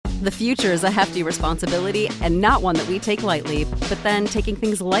The future is a hefty responsibility and not one that we take lightly, but then taking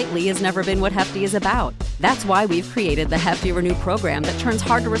things lightly has never been what Hefty is about. That's why we've created the Hefty Renew program that turns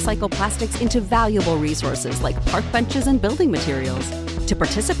hard-to-recycle plastics into valuable resources like park benches and building materials. To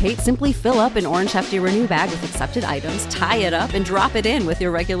participate, simply fill up an orange Hefty Renew bag with accepted items, tie it up, and drop it in with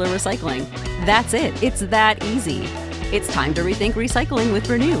your regular recycling. That's it. It's that easy. It's time to rethink recycling with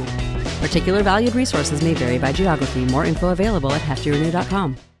Renew. Particular valued resources may vary by geography. More info available at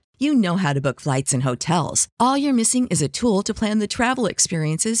heftyrenew.com. You know how to book flights and hotels. All you're missing is a tool to plan the travel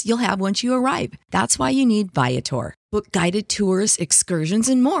experiences you'll have once you arrive. That's why you need Viator. Book guided tours, excursions,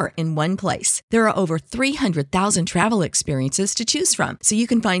 and more in one place. There are over 300,000 travel experiences to choose from, so you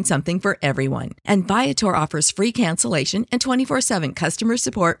can find something for everyone. And Viator offers free cancellation and 24/7 customer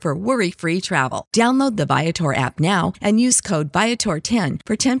support for worry-free travel. Download the Viator app now and use code Viator10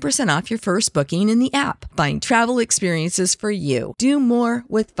 for 10% off your first booking in the app. Find travel experiences for you. Do more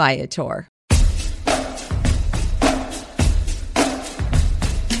with Viator.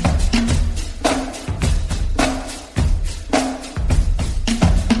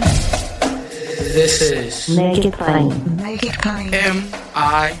 This is Make It Plain. Make It Plain.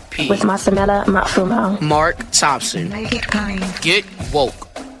 MIP. With Masamela Matfumo. Mark Thompson. Make It Plain. Get woke.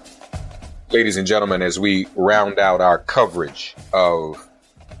 Ladies and gentlemen, as we round out our coverage of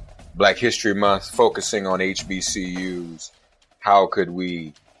Black History Month, focusing on HBCUs, how could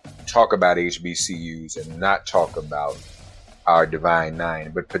we talk about HBCUs and not talk about our Divine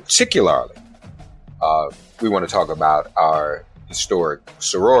Nine? But particularly, we want to talk about our historic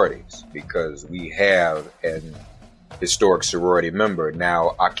sororities, because we have an historic sorority member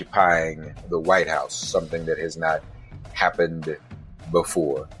now occupying the White House, something that has not happened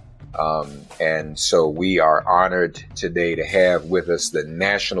before. And so we are honored today to have with us the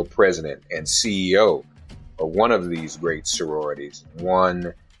national president and CEO of one of these great sororities,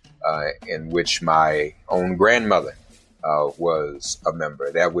 one in which my own grandmother was a member.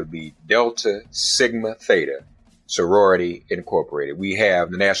 That would be Delta Sigma Theta Sorority Incorporated. We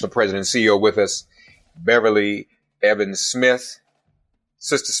have the national president and CEO with us, Beverly Evans Smith.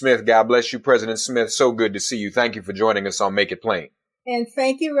 Sister Smith, God bless you. President Smith, so good to see you. Thank you for joining us on Make It Plain. And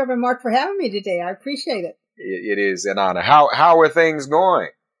thank you, Reverend Mark, for having me today. I appreciate it. It is an honor. How are things going?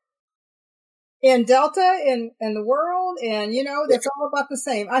 In Delta, in the world, and, that's all about the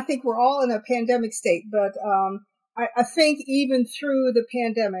same. I think we're all in a pandemic state, but I think even through the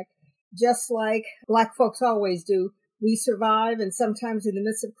pandemic, just like Black folks always do, we survive, and sometimes in the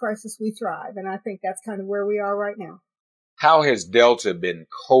midst of crisis, we thrive. And I think that's kind of where we are right now. How has Delta been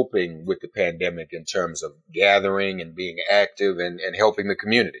coping with the pandemic in terms of gathering and being active and helping the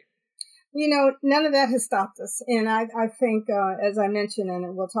community? None of that has stopped us. And I think, as I mentioned,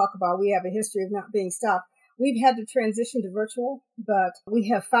 and we'll talk about, we have a history of not being stopped. We've had to transition to virtual, but we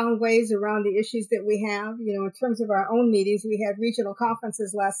have found ways around the issues that we have. In terms of our own meetings, we had regional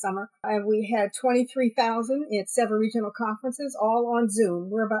conferences last summer, and we had 23,000 at 7 regional conferences, all on Zoom.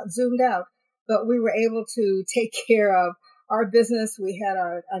 We're about zoomed out, but we were able to take care of our business. We had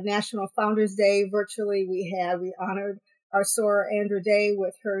our National Founders Day virtually. We honored our Sora Andra Day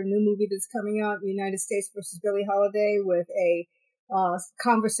with her new movie that's coming out, United States versus Billie Holiday, with a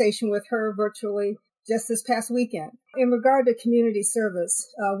conversation with her virtually just this past weekend. In regard to community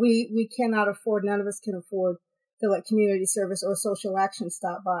service, we cannot afford, none of us can afford to let community service or social action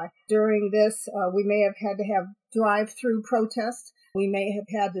stop by. During this, we may have had to have drive-through protests. We may have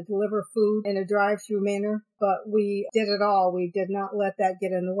had to deliver food in a drive-through manner, but we did it all. We did not let that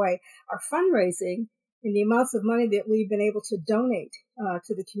get in the way. Our fundraising and the amounts of money that we've been able to donate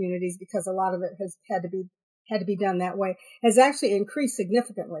to the communities, because a lot of it has had to be done that way, has actually increased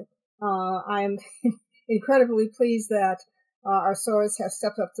significantly. I am incredibly pleased that our SORs have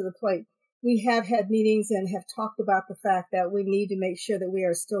stepped up to the plate. We have had meetings and have talked about the fact that we need to make sure that we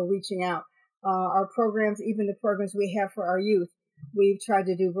are still reaching out. Our programs, even the programs we have for our youth, we've tried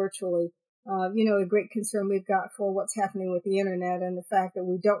to do virtually. A great concern we've got for what's happening with the internet and the fact that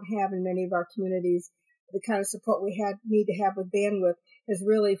we don't have in many of our communities the kind of support we need to have with bandwidth has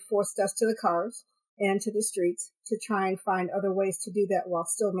really forced us to the cars and to the streets to try and find other ways to do that while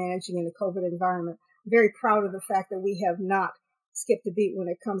still managing in the COVID environment. I'm very proud of the fact that we have not skipped a beat when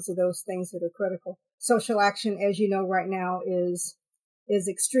it comes to those things that are critical. Social action, as you know, right now is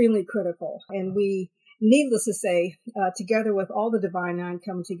extremely critical. And we, needless to say, together with all the Divine Nine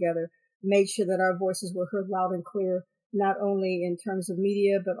coming together, made sure that our voices were heard loud and clear, not only in terms of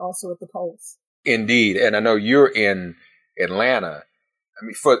media, but also at the polls. Indeed. And I know you're in Atlanta.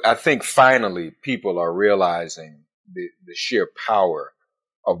 I think finally people are realizing the sheer power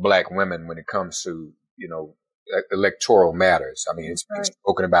of Black women when it comes to, electoral matters. I mean, it's been Right.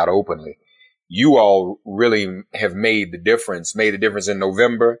 spoken about openly. You all really have made the difference in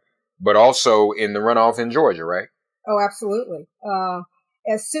November, but also in the runoff in Georgia, right? Oh, absolutely.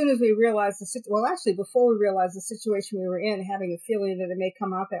 As soon as we realized before we realized the situation we were in, having a feeling that it may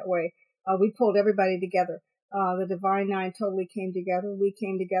come out that way, we pulled everybody together. The Divine Nine totally came together. We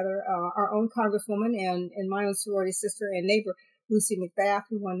came together. Our own Congresswoman and my own sorority sister and neighbor, Lucy McBath,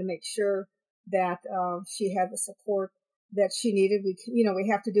 who wanted to make sure that she had the support that she needed. We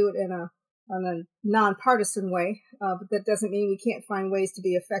have to do it on a nonpartisan way, but that doesn't mean we can't find ways to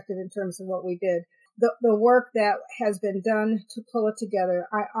be effective in terms of what we did. The work that has been done to pull it together,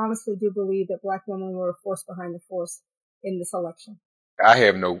 I honestly do believe that Black women were a force behind the force in this election. I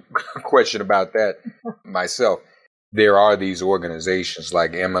have no question about that myself. There are these organizations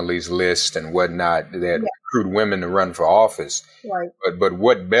like Emily's List and whatnot that recruit women to run for office. Right. But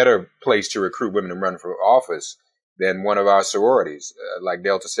what better place to recruit women to run for office than one of our sororities, like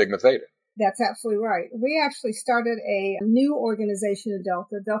Delta Sigma Theta? That's absolutely right. We actually started a new organization at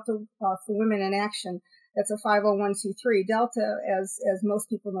Delta for Women in Action. That's a 501c3. Delta, as most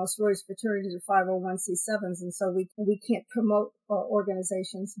people know, sororities, fraternities are 501c7s, and so we can't promote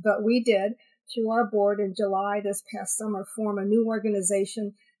organizations. But we did, through our board in July this past summer, form a new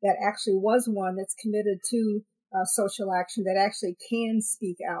organization that actually was one that's committed to social action, that actually can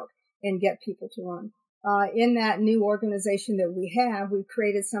speak out and get people to run. In that new organization that we've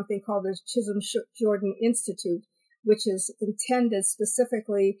created something called the Chisholm Jordan Institute, which is intended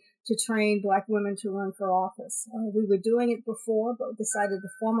specifically to train Black women to run for office. We were doing it before, but decided to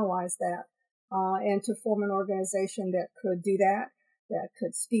formalize that and to form an organization that could do that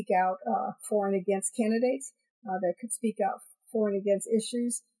could speak out for and against candidates, that could speak out for and against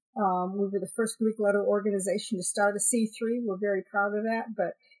issues. We were the first Greek letter organization to start a C3. We're very proud of that,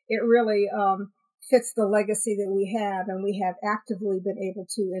 but it really fits the legacy that we have, and we have actively been able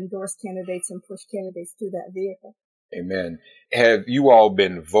to endorse candidates and push candidates through that vehicle. Amen. Have you all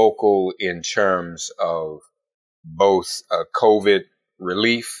been vocal in terms of both COVID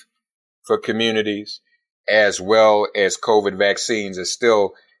relief for communities as well as COVID vaccines? Is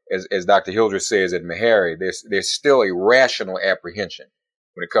still, as Dr. Hildreth says at Meharry, there's still a rational apprehension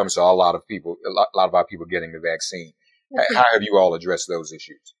when it comes to a lot of our people getting the vaccine. How have you all addressed those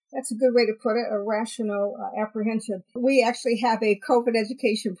issues? That's a good way to put it, a rational apprehension. We actually have a COVID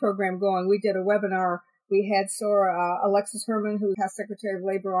education program going. We did a webinar. We had Alexis Herman, who's past Secretary of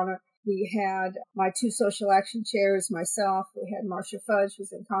Labor, on it. We had my two social action chairs, myself. We had Marcia Fudge,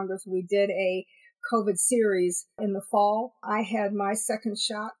 who's in Congress. We did a COVID series in the fall. I had my second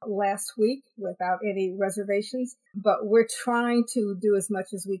shot last week without any reservations, but we're trying to do as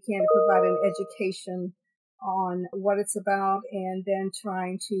much as we can to provide an education on what it's about, and then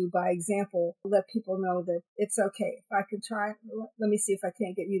trying to, by example, let people know that it's okay. If I can try it, let me see if I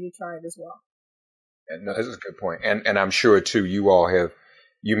can't get you to try it as well. No, this is a good point. And I'm sure, too,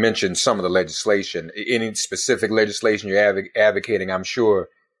 you mentioned some of the legislation. Any specific legislation you're advocating, I'm sure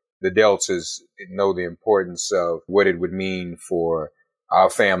the Deltas know the importance of what it would mean for our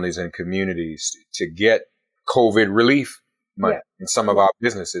families and communities to get COVID relief money in some of our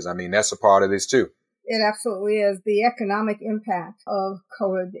businesses. I mean, that's a part of this, too. It absolutely is. The economic impact of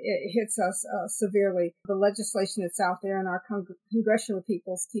COVID, it hits us severely. The legislation that's out there, and our congressional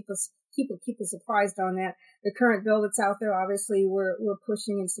peoples keep us apprised on that. The current bill that's out there, obviously, we're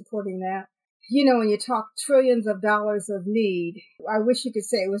pushing and supporting that. You know, when you talk trillions of dollars of need, I wish you could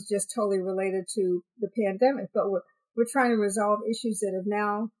say it was just totally related to the pandemic, but we're trying to resolve issues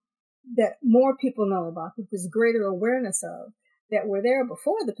that more people know about, that there's greater awareness of, that were there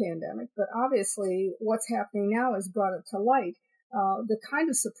before the pandemic, but obviously what's happening now has brought it to light. The kind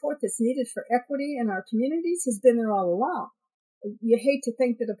of support that's needed for equity in our communities has been there all along. You hate to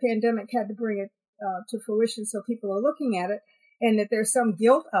think that a pandemic had to bring it to fruition so people are looking at it, and that there's some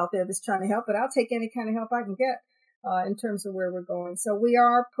guilt out there that's trying to help, but I'll take any kind of help I can get in terms of where we're going. So we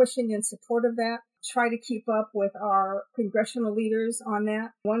are pushing in support of that, try to keep up with our congressional leaders on that.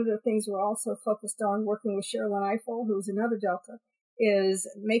 One of the things we're also focused on, working with Sherilyn Ifill, who's another Delta, is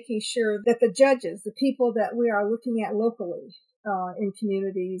making sure that the judges, the people that we are looking at locally in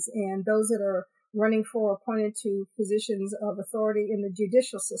communities, and those that are running for appointed to positions of authority in the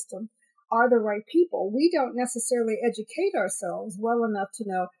judicial system, are the right people. We don't necessarily educate ourselves well enough to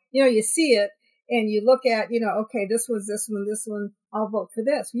know, you see it and you look at, okay, this one, I'll vote for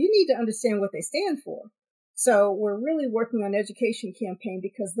this. You need to understand what they stand for. So we're really working on an education campaign,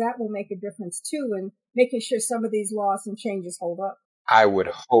 because that will make a difference too in making sure some of these laws and changes hold up. I would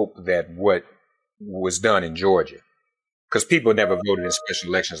hope that what was done in Georgia, because people never voted in special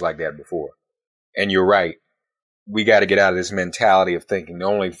elections like that before. And you're right. we got to get out of this mentality of thinking the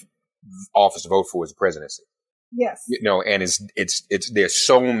only office to vote for is the presidency. Yes. You know, and it's there's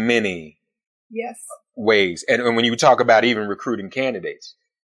so many yes ways. And when you talk about even recruiting candidates,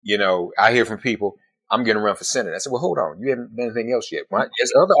 you know, I hear from people, I'm going to run for Senate. I said, well, hold on. You haven't done anything else yet. Why?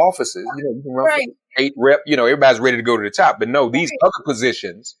 There's other offices, you know, you can run right. for state rep, you know, everybody's ready to go to the top. But no, these other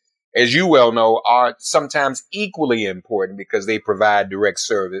positions, as you well know, are sometimes equally important because they provide direct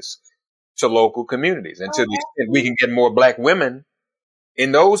service to local communities. And to the extent we can get more Black women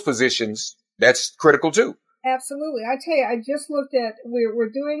in those positions, that's critical too. Absolutely. I tell you, I just looked at, we're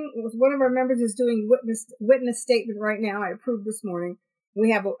doing, one of our members is doing witness statement right now. I approved this morning.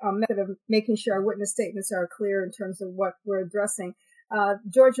 We have a method of making sure our witness statements are clear in terms of what we're addressing.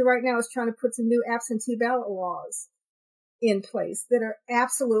 Georgia right now is trying to put some new absentee ballot laws in place that are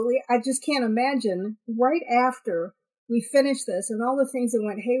absolutely, I just can't imagine right after we finish this and all the things that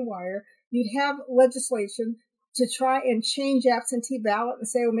went haywire, you'd have legislation to try and change absentee ballot and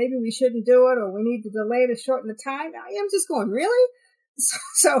say, well, maybe we shouldn't do it or we need to delay it to shorten the time. I'm just going, really?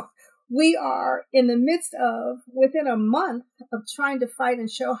 So we are in the midst of, within a month of trying to fight and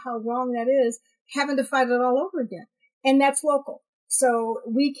show how wrong that is, having to fight it all over again. And that's local. So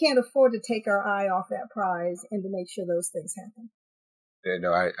we can't afford to take our eye off that prize and to make sure those things happen. Yeah,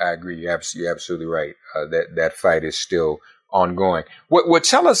 no, I agree. You're absolutely right. That fight is still ongoing. What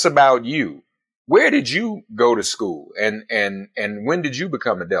tell us about you? Where did you go to school, and when did you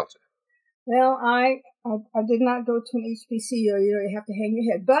become a Delta? Well, I did not go to an HBCU. You know, you have to hang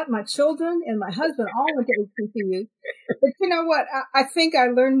your head. But my children and my husband all went to HBCU. But you know what? I think I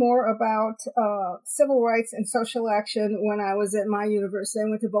learned more about civil rights and social action when I was at my university. I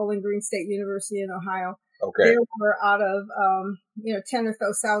went to Bowling Green State University in Ohio. Okay. There were out of 10 or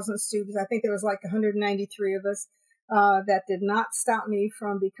so thousand students. I think there was like 193 of us. That did not stop me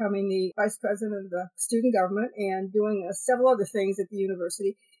from becoming the vice president of the student government and doing several other things at the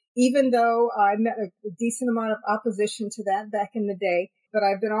university, even though I met a decent amount of opposition to that back in the day. But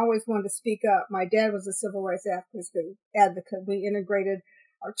I've been always wanting to speak up. My dad was a civil rights advocate. We integrated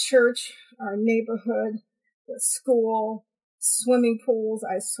our church, our neighborhood, the school, swimming pools.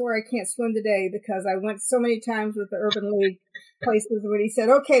 I swear I can't swim today because I went so many times with the Urban League places where he said,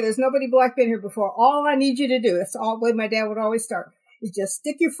 okay, there's nobody Black been here before. All I need you to do, that's all the way my dad would always start, is just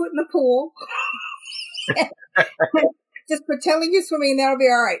stick your foot in the pool. Just pretend like you're swimming and that'll be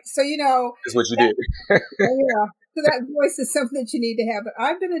all right. So, you know. That's what you did. Yeah. So that voice is something that you need to have. But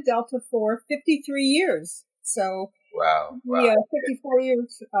I've been a Delta for 53 years. So. Wow. Yeah, 54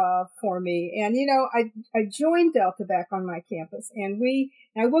 years for me. And, you know, I joined Delta back on my campus. And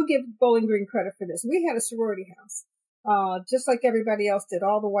I will give Bowling Green credit for this. We had a sorority house. Just like everybody else did,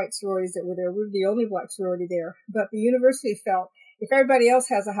 all the white sororities that were there. We were the only Black sorority there. But the university felt if everybody else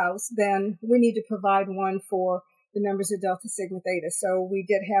has a house, then we need to provide one for the members of Delta Sigma Theta. So we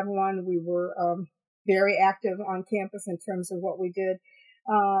did have one. We were very active on campus in terms of what we did.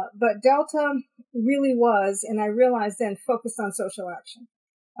 But Delta really was, and I realized then, focused on social action.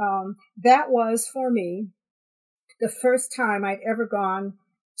 That was, for me, the first time I'd ever gone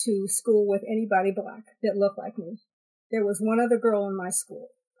to school with anybody Black that looked like me. There was one other girl in my school,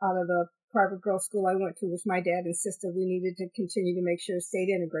 out of the private girls' school I went to, which my dad insisted we needed to continue to make sure stayed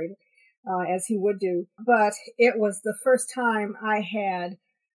integrated, as he would do. But it was the first time I had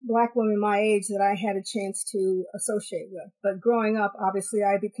Black women my age that I had a chance to associate with. But growing up, obviously,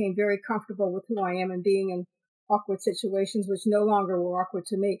 I became very comfortable with who I am and being in awkward situations, which no longer were awkward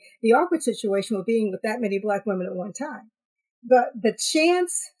to me. The awkward situation was being with that many Black women at one time. But the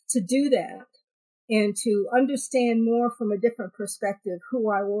chance to do that and to understand more from a different perspective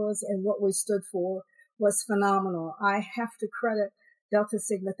who I was and what we stood for was phenomenal. I have to credit Delta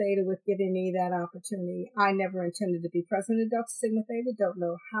Sigma Theta with giving me that opportunity. I never intended to be president of Delta Sigma Theta. Don't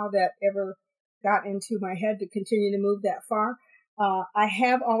know how that ever got into my head to continue to move that far. I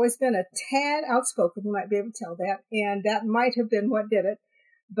have always been a tad outspoken. You might be able to tell that. And that might have been what did it.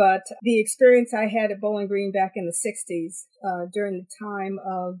 But the experience I had at Bowling Green back in the 60s, during the time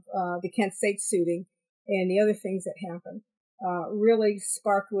of the Kent State shooting and the other things that happened, really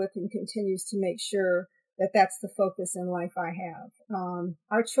sparked with and continues to make sure that that's the focus in life I have.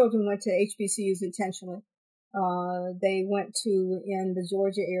 Our children went to HBCUs intentionally. They went to, in the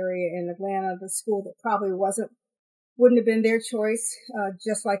Georgia area, in Atlanta, the school that probably wouldn't have been their choice,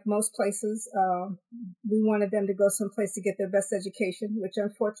 just like most places. We wanted them to go someplace to get their best education, which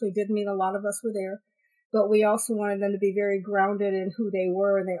unfortunately did mean a lot of us were there. But we also wanted them to be very grounded in who they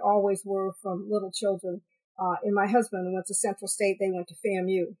were, and they always were from little children. And my husband went to Central State. They went to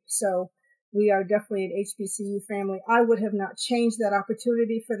FAMU. So we are definitely an HBCU family. I would have not changed that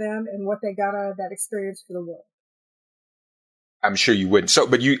opportunity for them and what they got out of that experience for the world. I'm sure you wouldn't. So,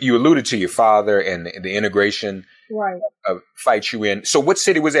 but you alluded to your father and the integration Right. fight you in. So what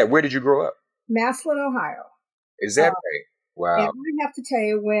city was that? Where did you grow up? Massillon, Ohio. Is that right? Wow. And I have to tell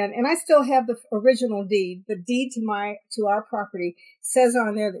you and I still have the original deed. The deed to our property says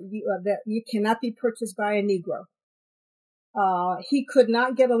on there that you cannot be purchased by a Negro. He could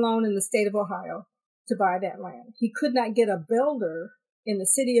not get a loan in the state of Ohio to buy that land. He could not get a builder in the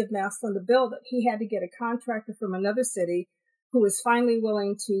city of Massillon to build it. He had to get a contractor from another city who was finally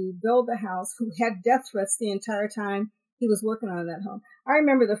willing to build the house, who had death threats the entire time he was working on that home. I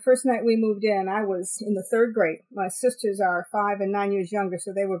remember the first night we moved in, I was in the third grade. My sisters are 5 and 9 years younger,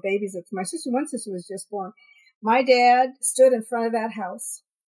 so they were babies. One sister was just born. My dad stood in front of that house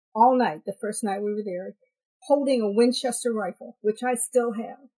all night, the first night we were there, holding a Winchester rifle, which I still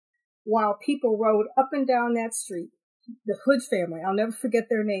have, while people rode up and down that street, the Hood family, I'll never forget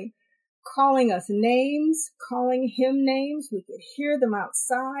their name, calling us names, calling him names. We could hear them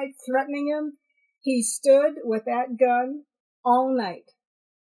outside threatening him. He stood with that gun all night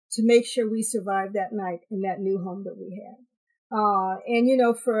to make sure we survived that night in that new home that we had. And you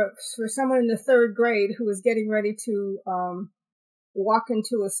know, for someone in the third grade who was getting ready to walk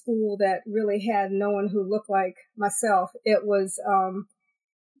into a school that really had no one who looked like myself, it was,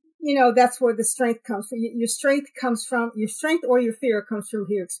 you know, that's where the strength comes from. Your strength or your fear comes from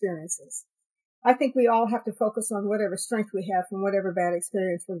your experiences. I think we all have to focus on whatever strength we have from whatever bad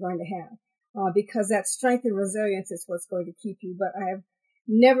experience we're going to have, because that strength and resilience is what's going to keep you. But I have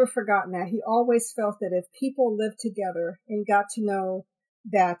never forgotten that. He always felt that if people lived together and got to know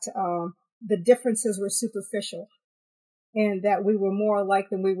that the differences were superficial and that we were more alike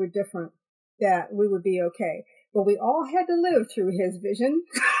than we were different, that we would be okay. But we all had to live through his vision.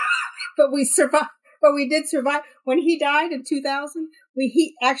 But we survived. But we did survive. When he died in 2000,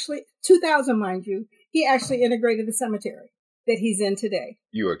 2000, mind you, he actually integrated the cemetery that he's in today.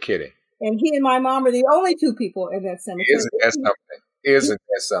 You are kidding. And he and my mom are the only two people in that cemetery. Isn't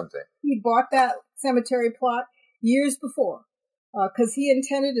that something? He bought that cemetery plot years before, because he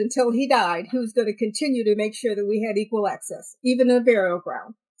intended until he died, he was going to continue to make sure that we had equal access, even in the burial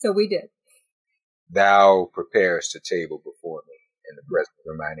ground. So we did. Thou preparest a table before me in the presence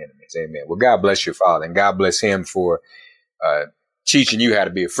of mine enemies. Amen. Well, God bless your father, and God bless him for teaching you how to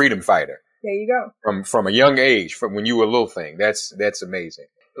be a freedom fighter. There you go. From a young age, from when you were a little thing. That's amazing.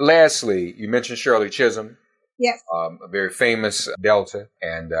 Lastly, you mentioned Shirley Chisholm. Yes. A very famous Delta,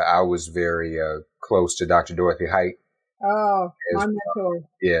 and I was very close to Dr. Dorothy Height. Oh, my mentor.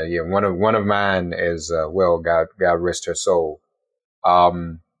 Yeah. One of mine as well. God rest her soul.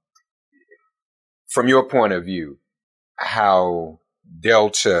 From your point of view, how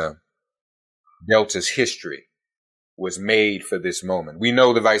Delta's history was made for this moment. We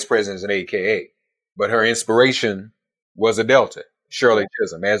know the vice president is an AKA, but her inspiration was a Delta, Shirley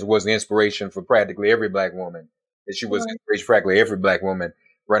Chisholm, as was the inspiration for practically every black woman. That she was inspiration for practically every black woman.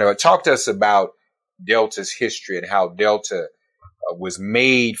 Talk to us about Delta's history and how Delta was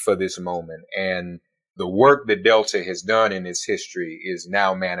made for this moment, and the work that Delta has done in its history is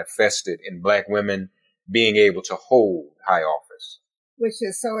now manifested in black women being able to hold high office. Which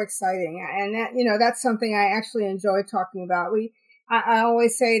is so exciting. And that, you know, that's something I actually enjoy talking about. I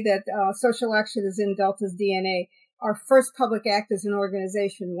always say that social action is in Delta's DNA. Our first public act as an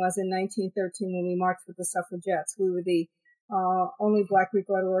organization was in 1913 when we marched with the suffragettes. We were the only Black Greek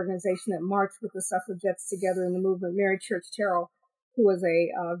letter organization that marched with the suffragettes together in the movement. Mary Church Terrell, who was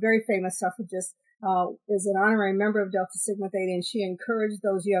a very famous suffragist, is an honorary member of Delta Sigma Theta, and she encouraged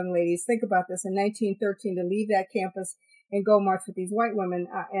those young ladies, think about this, in 1913 to leave that campus and go march with these white women.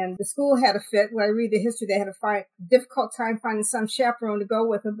 And the school had a fit. When I read the history, they had a difficult time finding some chaperone to go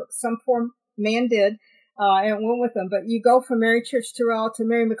with them, but some poor man did, and went with them. But you go from Mary Church Terrell to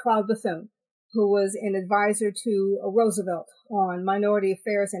Mary McLeod Bethune, who was an advisor to Roosevelt on minority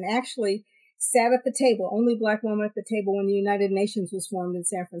affairs and actually sat at the table, only black woman at the table when the United Nations was formed in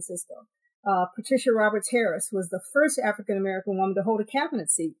San Francisco. Patricia Roberts Harris was the first African-American woman to hold a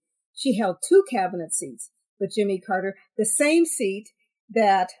cabinet seat. She held 2 cabinet seats with Jimmy Carter, the same seat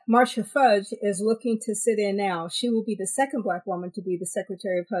that Marcia Fudge is looking to sit in now. She will be the second black woman to be the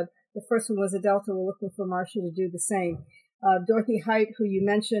Secretary of HUD. The first one was a Delta. We're looking for Marcia to do the same. Dorothy Height, who you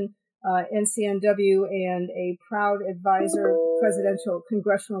mentioned, NCNW and a proud advisor, presidential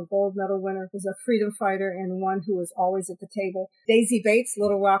congressional gold medal winner, was a freedom fighter and one who was always at the table. Daisy Bates,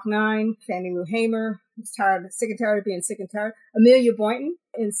 Little Rock Nine, Fannie Lou Hamer, who's sick and tired of being sick and tired. Amelia Boynton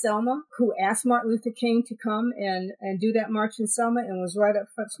in Selma, who asked Martin Luther King to come and do that march in Selma and was right up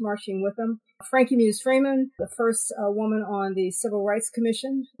front marching with him. Frankie Muse Freeman, the first woman on the Civil Rights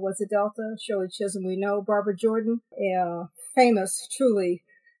Commission, was a Delta. Shirley Chisholm, we know. Barbara Jordan, famous, truly.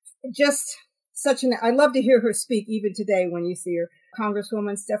 Just I love to hear her speak even today when you see her.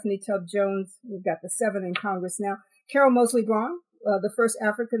 Congresswoman Stephanie Tubbs Jones. We've got the 7 in Congress now. Carol Moseley Braun, the first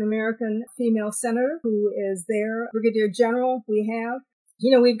African-American female senator who is there. Brigadier General we have.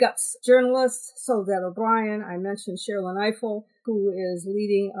 We've got journalists, Soledad O'Brien. I mentioned Sherilyn Ifill, who is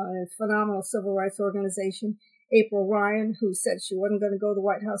leading a phenomenal civil rights organization. April Ryan, who said she wasn't going to go to the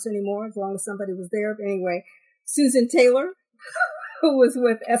White House anymore as long as somebody was there. But anyway, Susan Taylor, who was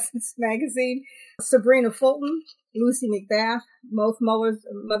with Essence Magazine. Sabrina Fulton, Lucy McBath, both mothers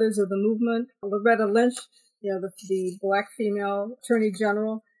of the movement. Loretta Lynch, the Black female attorney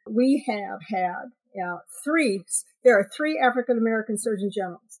general. We have had there are 3 African-American surgeon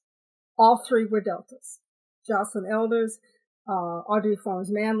generals. All 3 were Deltas. Jocelyn Elders, Audrey Forms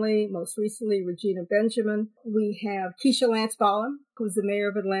Manley, most recently Regina Benjamin. We have Keisha Lance Ballin, who's the mayor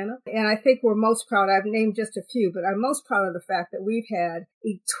of Atlanta. And I think we're most proud, I've named just a few, but I'm most proud of the fact that we've had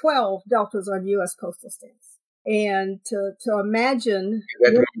 12 Deltas on U.S. postal stamps. And to imagine...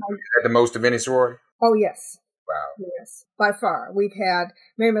 Is that the most of any sorority? Oh, yes. Wow. Yes, by far. We've had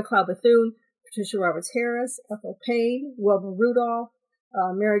Mary McLeod Bethune, Patricia Roberts Harris, Ethel Payne, Wilbur Rudolph,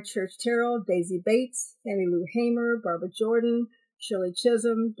 Mary Church Terrell, Daisy Bates, Annie Lou Hamer, Barbara Jordan, Shirley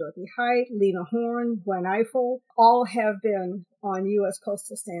Chisholm, Dorothy Height, Lena Horne, Gwen Ifill, all have been on U.S.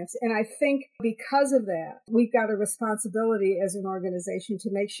 postal stamps. And I think because of that, we've got a responsibility as an organization to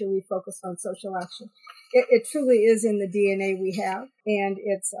make sure we focus on social action. It truly is in the DNA we have, and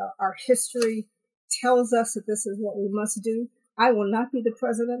it's our history tells us that this is what we must do. I will not be the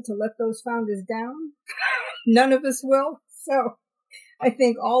president to let those founders down. None of us will. So I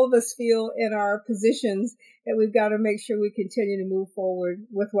think all of us feel in our positions that we've got to make sure we continue to move forward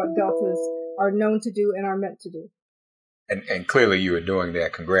with what Deltas are known to do and are meant to do. And clearly you are doing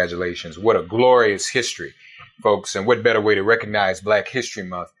that. Congratulations. What a glorious history, folks. And what better way to recognize Black History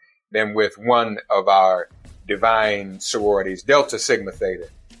Month than with one of our divine sororities, Delta Sigma Theta.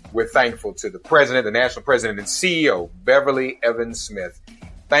 We're thankful to the president, the national president and CEO, Beverly Evans Smith.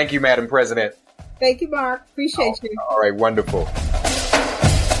 Thank you, Madam President. Thank you, Mark. Appreciate you. All right. Wonderful.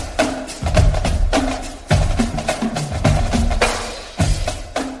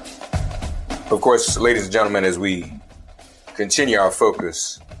 Of course, ladies and gentlemen, as we continue our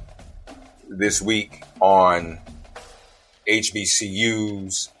focus this week on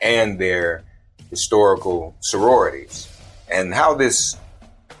HBCUs and their historical sororities and how this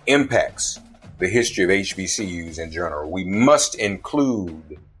impacts the history of HBCUs in general, we must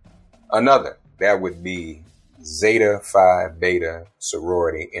include another. That would be Zeta Phi Beta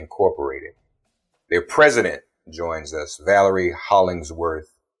Sorority Incorporated. Their president joins us, Valerie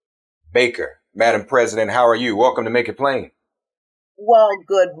Hollingsworth Baker. Madam President, how are you? Welcome to Make It Plain. Well,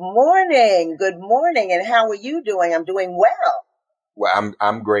 good morning. Good morning. And how are you doing? I'm doing well. Well,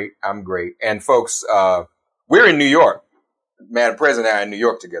 I'm great. I'm great. And folks, we're in New York. Madam President and I are in New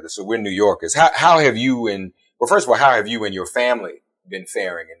York together, so we're New Yorkers. How have you first of all, how have you and your family been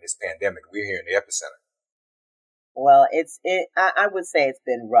faring in this pandemic? We're here in the epicenter. Well, I would say it's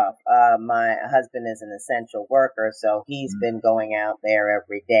been rough. My husband is an essential worker, so he's been going out there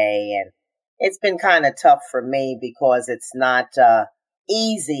every day, and it's been kind of tough for me because it's not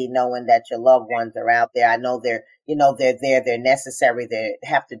easy knowing that your loved ones are out there. I know they're there, they're necessary, they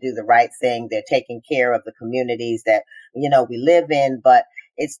have to do the right thing, they're taking care of the communities that, we live in, but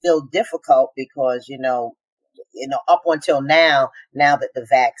it's still difficult because, up until now that the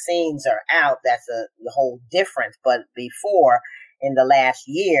vaccines are out, that's a whole difference. But before, in the last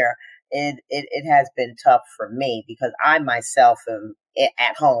year, it has been tough for me because I myself am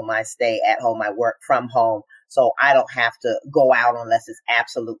at home. I stay at home. I work from home. So I don't have to go out unless it's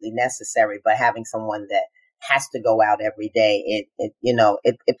absolutely necessary. But having someone that has to go out every day,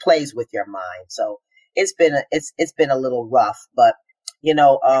 it plays with your mind. So it's been a little rough, but,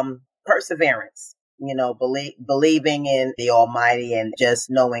 perseverance, believing in the Almighty and just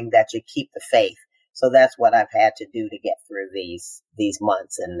knowing that you keep the faith. So that's what I've had to do to get through these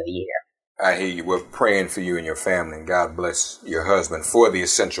months and the year. I hear you. We're praying for you and your family, and God bless your husband for the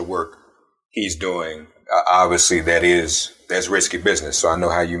essential work he's doing. Obviously, that's risky business, so I know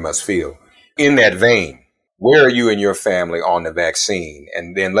how you must feel. In that vein, where are you and your family on the vaccine?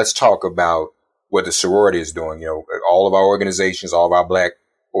 And then let's talk about what the sorority is doing. All of our organizations, all of our Black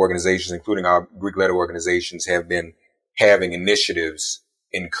organizations, including our Greek letter organizations, have been having initiatives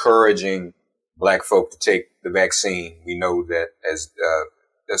encouraging Black folk to take the vaccine. We know that as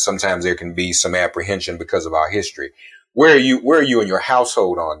sometimes there can be some apprehension because of our history. Where are you in your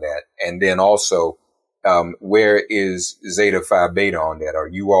household on that? And then also, where is Zeta Phi Beta on that? Are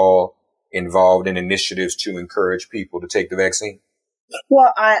you all involved in initiatives to encourage people to take the vaccine?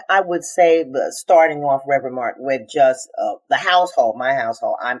 Well, I would say, starting off, Reverend Mark, with just the household, my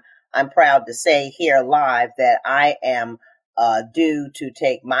household. I'm proud to say here live that I am due to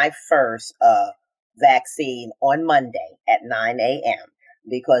take my first vaccine on Monday at 9 a.m.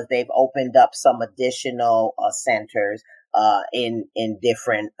 because they've opened up some additional centers in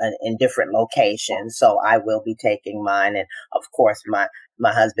different locations. So I will be taking mine, and of course my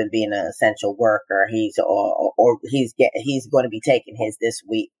husband, being an essential worker, he's going to be taking his this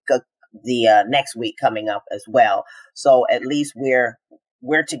week, the next week coming up as well. So at least we're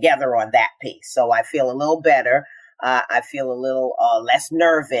together on that piece. So I feel a little better. I feel a little less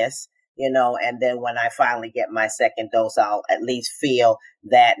nervous, and then when I finally get my second dose, I'll at least feel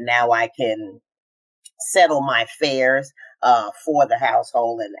that now I can settle my affairs for the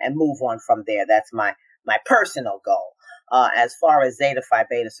household and move on from there. That's my personal goal. As far as Zeta Phi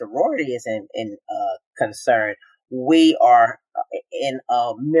Beta sorority is concerned, we are in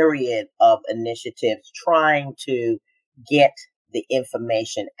a myriad of initiatives trying to get the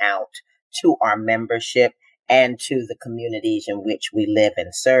information out to our membership and to the communities in which we live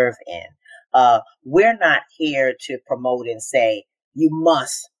and serve in. We're not here to promote and say, you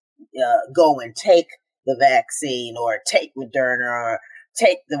must go and take the vaccine or take Moderna or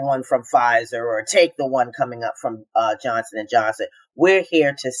take the one from Pfizer or take the one coming up from Johnson & Johnson. We're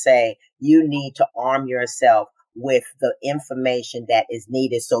here to say you need to arm yourself with the information that is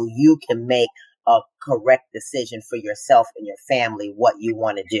needed so you can make a correct decision for yourself and your family, what you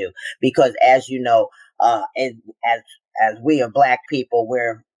want to do. Because as you know, as we are Black people,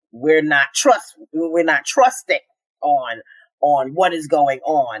 we're not trusting on what is going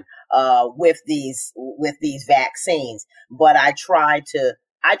on with these vaccines. But I try to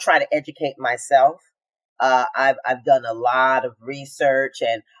educate myself. I've done a lot of research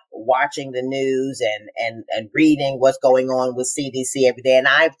and watching the news and reading what's going on with CDC every day. And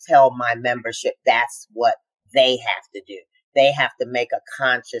I tell my membership that's what they have to do. They have to make a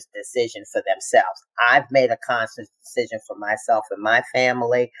conscious decision for themselves. I've made a conscious decision for myself and my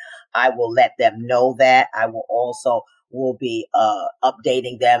family. I will let them know that. I will be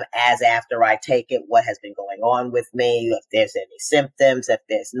updating them as after I take it, what has been going on with me, if there's any symptoms, if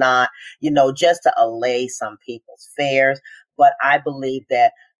there's not, just to allay some people's fears. But I believe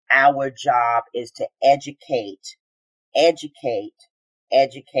that our job is to educate our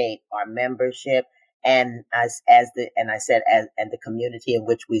membership and the community in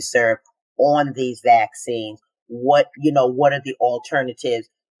which we serve on these vaccines. What are the alternatives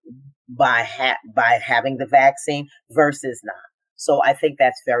by having the vaccine versus not. So I think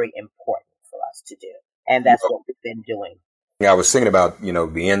that's very important for us to do. And that's what we've been doing. I was thinking about,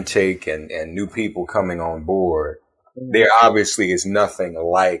 the intake and new people coming on board. Mm-hmm. There obviously is nothing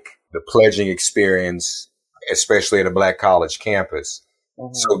like the pledging experience, especially at a Black college campus.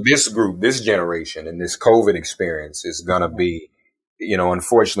 Mm-hmm. So this group, this generation, and this COVID experience is going to be,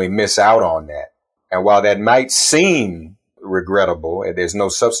 unfortunately miss out on that. And while that might seem regrettable, and there's no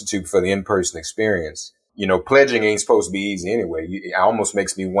substitute for the in-person experience, pledging ain't supposed to be easy anyway. It almost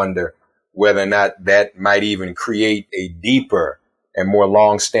makes me wonder whether or not that might even create a deeper and more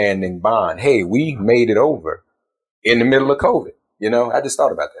long-standing bond. Hey, we made it over in the middle of COVID. I just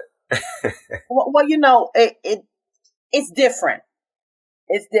thought about that. Well, it's different.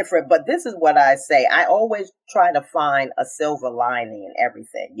 It's different, but this is what I say. I always try to find a silver lining in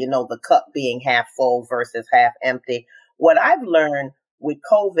everything. The cup being half full versus half empty. What I've learned with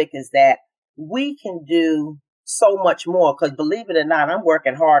COVID is that we can do so much more, because believe it or not, I'm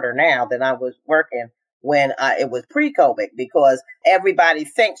working harder now than I was working when it was pre-COVID, because everybody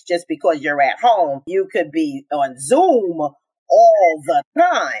thinks just because you're at home, you could be on Zoom all the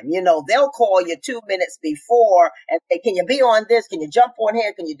time. They'll call you 2 minutes before and say, can you be on this? Can you jump on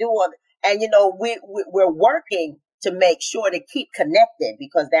here? Can you do on? And, we're working to make sure to keep connected,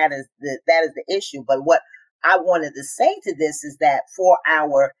 because that is the issue. But what I wanted to say to this is that for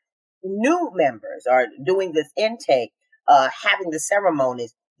our new members are doing this intake, having the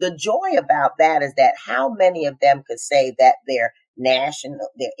ceremonies, the joy about that is that how many of them could say that their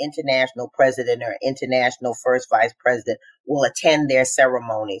international president or international first vice president will attend their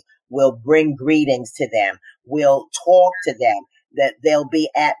ceremonies, will bring greetings to them, will talk to them, that they'll be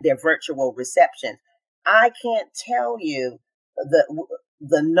at their virtual receptions. I can't tell you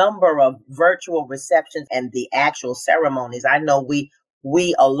the number of virtual receptions and the actual ceremonies. I know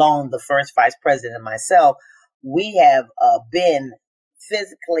we alone, the first vice president and myself, we have been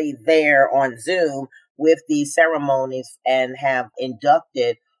physically there on Zoom with these ceremonies and have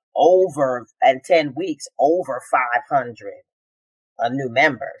inducted in 10 weeks, over 500 new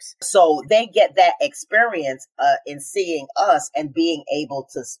members. So they get that experience in seeing us and being able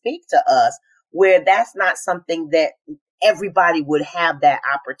to speak to us, where that's not something that everybody would have that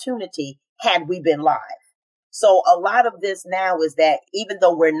opportunity had we been live. So a lot of this now is that even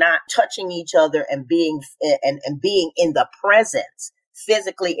though we're not touching each other and being being in the presence,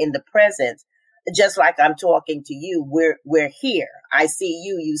 physically in the presence, just like I'm talking to you, we're here. I see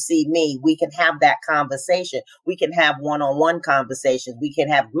you, you see me. We can have that conversation. We can have one-on-one conversations. We can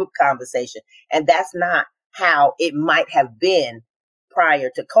have group conversation. And that's not how it might have been prior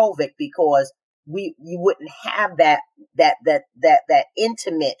to COVID, because you wouldn't have that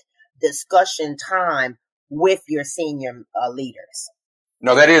intimate discussion time with your senior leaders.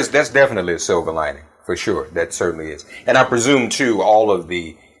 No, that's definitely a silver lining for sure. That certainly is. And I presume too, all of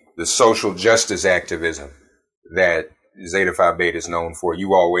the social justice activism that Zeta Phi Beta is known for,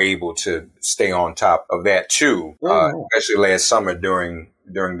 you all were able to stay on top of that too, especially last summer during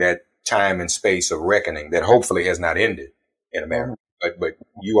that time and space of reckoning that hopefully has not ended in America. But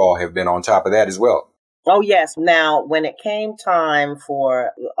you all have been on top of that as well. Oh, yes. Now, when it came time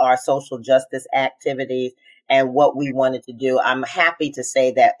for our social justice activities and what we wanted to do, I'm happy to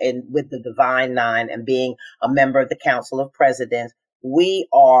say that with the Divine Nine and being a member of the Council of Presidents, we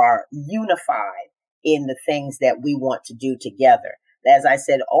are unified in the things that we want to do together. As I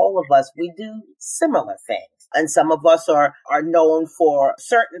said, all of us, we do similar things. And some of us are known for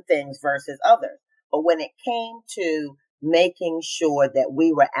certain things versus others. But when it came to making sure that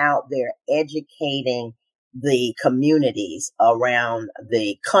we were out there educating the communities around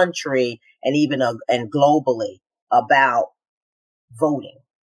the country and even and globally about voting,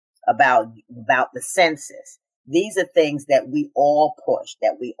 about the census. These are things that we all pushed,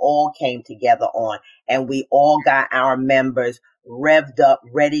 that we all came together on, and we all got our members revved up,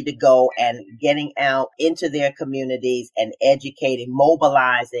 ready to go, and getting out into their communities and educating,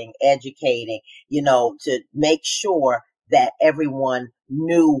 mobilizing, educating, to make sure that everyone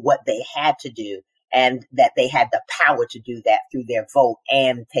knew what they had to do and that they had the power to do that through their vote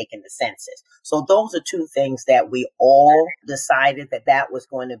and taking the census. So those are two things that we all decided that was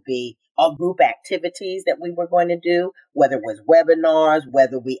going to be our group activities that we were going to do, whether it was webinars,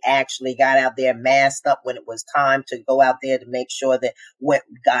 whether we actually got out there masked up when it was time to go out there to make sure that we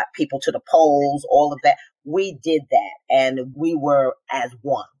got people to the polls, all of that. We did that, and we were as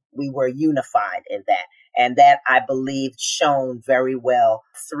one. We were unified in that. And that, I believe, shone very well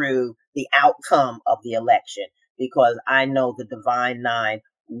through the outcome of the election, because I know the Divine Nine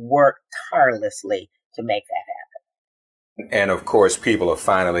worked tirelessly to make that happen. And of course, people are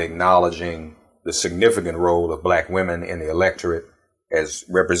finally acknowledging the significant role of Black women in the electorate, as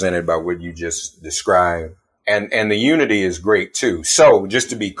represented by what you just described. And the unity is great too. So just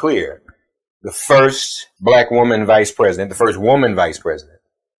to be clear, the first Black woman vice president, the first woman vice president,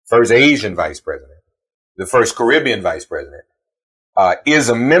 first Asian vice president, the first Caribbean vice president, is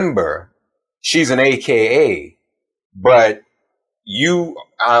a member. She's an AKA, but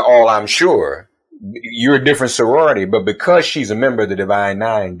I'm sure, you're a different sorority, but because she's a member of the Divine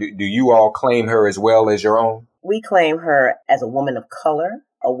Nine, do you all claim her as well as your own? We claim her as a woman of color,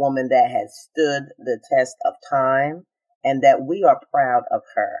 a woman that has stood the test of time, and that we are proud of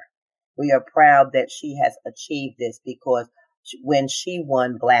her. We are proud that she has achieved this, because when she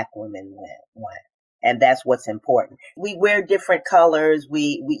won, Black women won. And that's what's important. We wear different colors.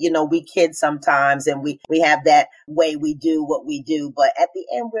 We kid sometimes, and we have that way we do what we do. But at the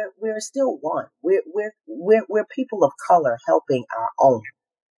end, we're still one. We're people of color helping our own,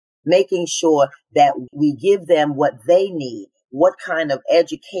 making sure that we give them what they need. What kind of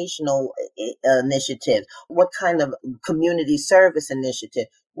educational initiatives? What kind of community service initiative?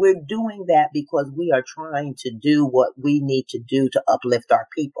 We're doing that because we are trying to do what we need to do to uplift our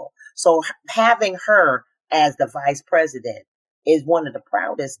people. So having her as the vice president is one of the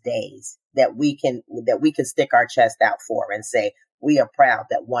proudest days that we can stick our chest out for and say, we are proud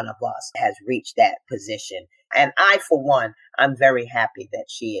that one of us has reached that position. And I, for one, I'm very happy that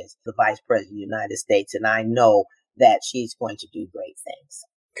she is the vice president of the United States. And I know that she's going to do great things.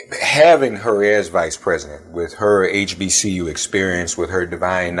 Having her as vice president, with her HBCU experience, with her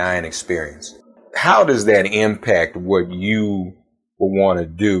Divine Nine experience, how does that impact what you will want to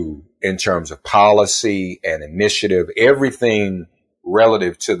do in terms of policy and initiative, everything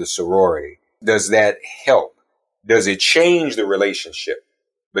relative to the sorority? Does that help? Does it change the relationship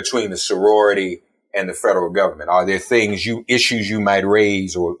between the sorority and the federal government? Are there issues you might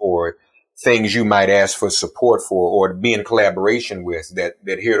raise or things you might ask for support for or be in collaboration with that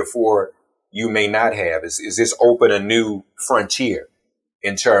heretofore you may not have? Is this open a new frontier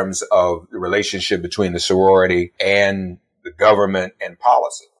in terms of the relationship between the sorority and the government and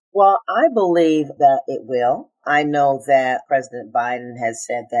policy? Well, I believe that it will. I know that President Biden has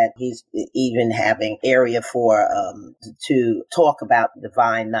said that he's even having area for to talk about the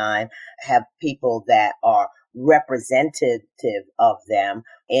Divine Nine, have people that are representative of them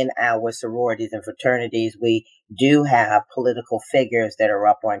in our sororities and fraternities. We do have political figures that are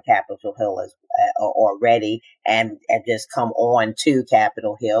up on Capitol Hill already and just come on to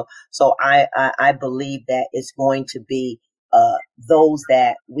Capitol Hill. So I believe that it's going to be those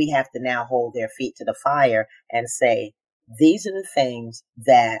that we have to now hold their feet to the fire and say, these are the things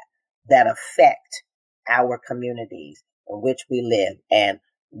that affect our communities in which we live. And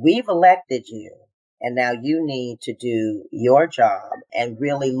we've elected you. And now you need to do your job and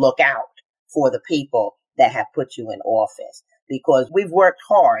really look out for the people that have put you in office, because we've worked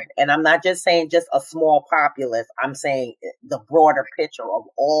hard. And I'm not just saying just a small populace. I'm saying the broader picture of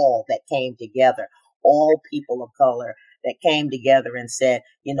all that came together, all people of color that came together and said,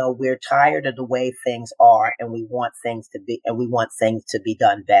 we're tired of the way things are and we want things to be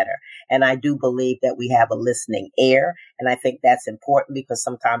done better. And I do believe that we have a listening ear. And I think that's important, because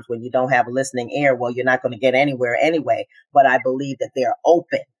sometimes when you don't have a listening ear, well, you're not going to get anywhere anyway. But I believe that they're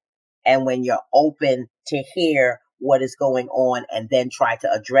open. And when you're open to hear what is going on and then try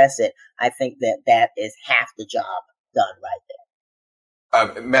to address it, I think that is half the job done right there.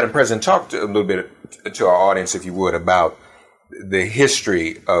 Madam President, talk a little bit to our audience, if you would, about the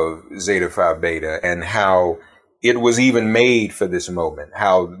history of Zeta Phi Beta and how it was even made for this moment,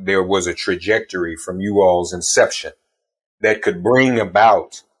 how there was a trajectory from you all's inception that could bring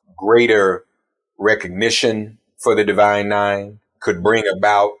about greater recognition for the Divine Nine, could bring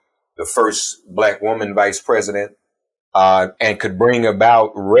about the first Black woman vice president, and could bring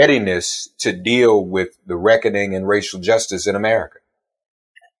about readiness to deal with the reckoning and racial justice in America.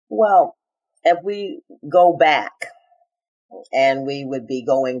 Well, if we go back, and we would be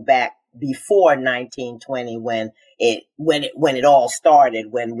going back before 1920 when it all started,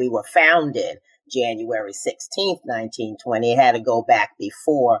 when we were founded, January 16th, 1920, it had to go back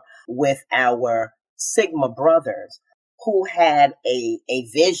before with our Sigma brothers who had a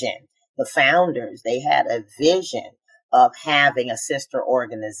vision. The founders, they had a vision of having a sister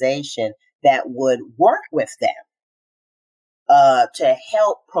organization that would work with them to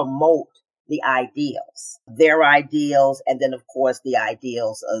help promote the ideals, their ideals, and then, of course, the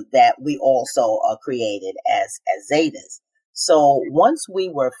ideals that we also created as Zetas. So once we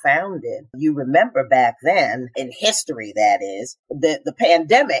were founded, you remember back then, in history that is, the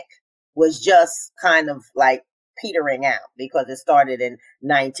pandemic was just kind of like petering out, because it started in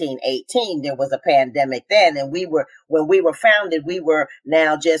 1918. There was a pandemic then, and when we were founded, we were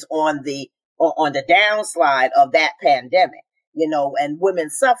now just on the downslide of that pandemic, and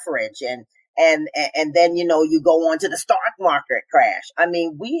women's suffrage and then, you go on to the stock market crash. I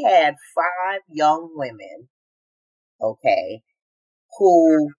mean, we had 5 young women,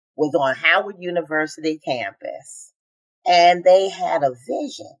 who was on Howard University campus, and they had a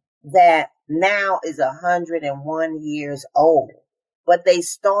vision that now is 101 years old. But they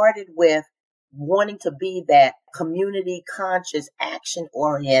started with wanting to be that community conscious, action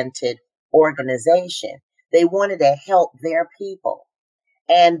oriented organization. They wanted to help their people.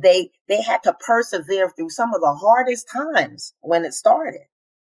 And they had to persevere through some of the hardest times when it started.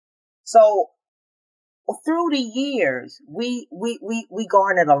 So through the years, we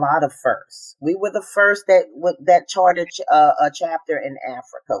garnered a lot of firsts. We were the first that chartered a chapter in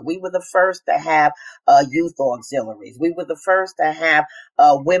Africa. We were the first to have youth auxiliaries. We were the first to have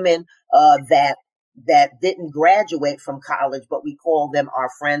women that didn't graduate from college, but we call them our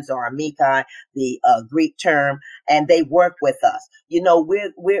friends or amici, the Greek term, and they work with us.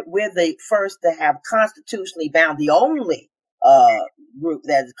 We're the first to have constitutionally bound, the only group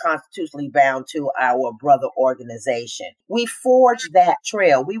that is constitutionally bound to our brother organization. We forged that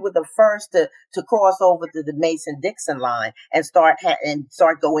trail. We were the first to cross over to the Mason-Dixon line and start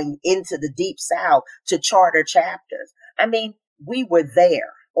going into the Deep South to charter chapters. I mean, we were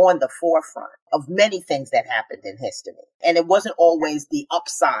there on the forefront of many things that happened in history. And it wasn't always the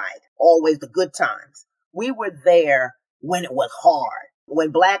upside, always the good times. We were there when it was hard,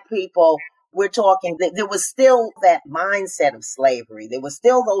 when Black people, we're talking, there was still that mindset of slavery. There was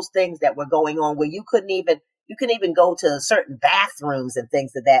still those things that were going on where you couldn't even go to certain bathrooms and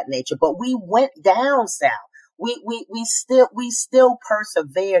things of that nature. But we went down south. We still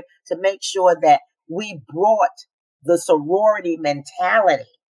persevered to make sure that we brought the sorority mentality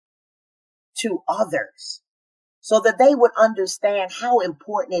to others so that they would understand how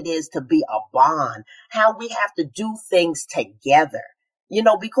important it is to be a bond, how we have to do things together.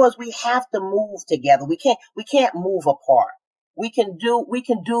 because we have to move together. We can't move apart. We can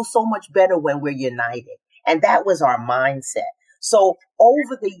do so much better when we're united. And that was our mindset. So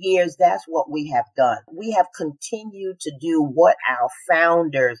over the years, that's what we have done. We have continued to do what our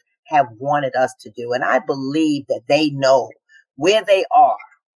founders have wanted us to do. And I believe that they know where they are,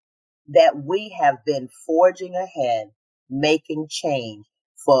 that we have been forging ahead, making change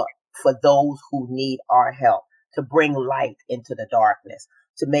for those who need our help, to bring light into the darkness,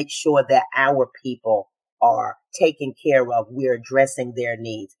 to make sure that our people are taken care of. We're addressing their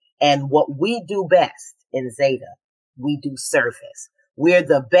needs. And what we do best in Zeta, we do service. We're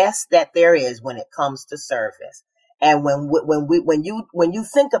the best that there is when it comes to service. And when you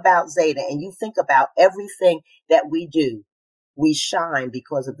think about Zeta and you think about everything that we do, we shine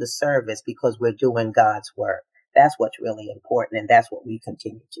because of the service, because we're doing God's work. That's what's really important, and that's what we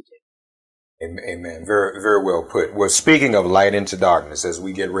continue to do. Amen. Very, very well put. Well, speaking of light into darkness, as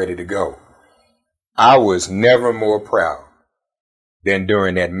we get ready to go, I was never more proud than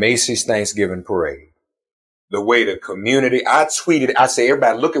during that Macy's Thanksgiving parade. The way the community, I tweeted, I say,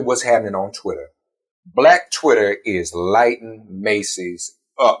 everybody, look at what's happening on Twitter. Black Twitter is lighting Macy's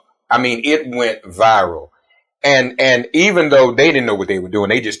up. I mean, it went viral. And even though they didn't know what they were doing,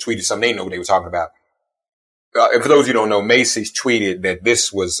 they just tweeted something. They didn't know what they were talking about. And for those who don't know, Macy's tweeted that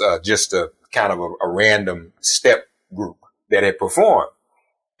this was just a kind of a random step group that had performed.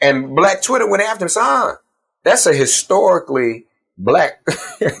 And Black Twitter went after him, son. That's a historically Black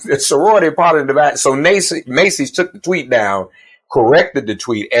sorority part of the divide. So Macy's took the tweet down, corrected the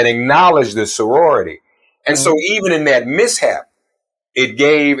tweet, and acknowledged the sorority. And so even in that mishap, it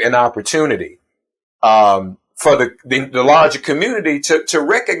gave an opportunity for the larger community to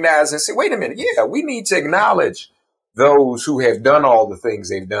recognize and say, wait a minute, yeah, we need to acknowledge those who have done all the things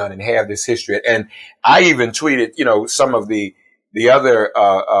they've done and have this history. And I even tweeted, some of the other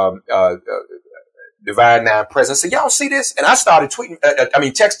Divine Nine presidents. I said, y'all see this? And I started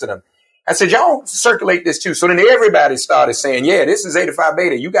texting them. I said, y'all circulate this too. So then everybody started saying, yeah, this is Zeta Phi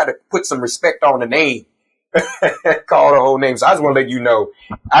Beta. You got to put some respect on the name. Call the whole name. So I just want to let you know,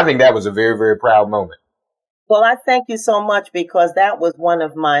 I think that was a very, very proud moment. Well, I thank you so much, because that was one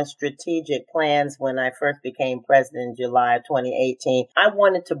of my strategic plans when I first became president in July of 2018. I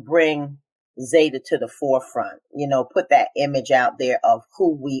wanted to bring Zeta to the forefront, put that image out there of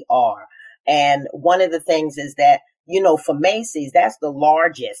who we are. And one of the things is that, for Macy's, that's the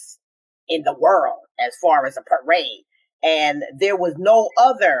largest in the world as far as a parade. And there was no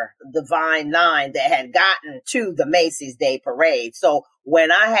other Divine Nine that had gotten to the Macy's Day Parade. So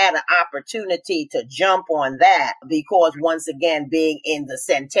when I had an opportunity to jump on that, because once again, being in the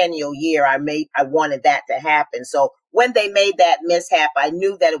centennial year, I wanted that to happen. So when they made that mishap, I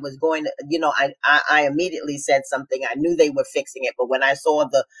knew that it was going to, I immediately said something. I knew they were fixing it. But when I saw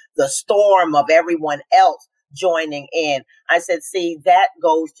the storm of everyone else joining in, I said, see, that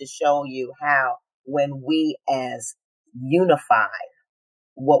goes to show you how when we as unified,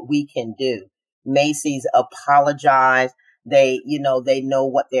 what we can do. Macy's apologized. They know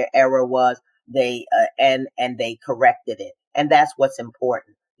what their error was. They and they corrected it. And that's what's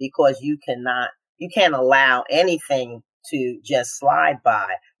important, because you can't allow anything to just slide by.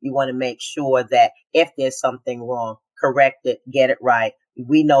 You want to make sure that if there's something wrong, correct it, get it right.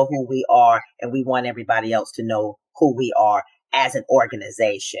 We know who we are, and we want everybody else to know who we are as an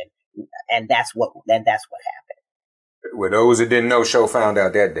organization. And that's what happened. Well, those that didn't know, show found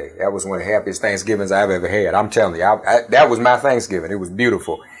out that day. That was one of the happiest Thanksgivings I've ever had. I'm telling you, that was my Thanksgiving. It was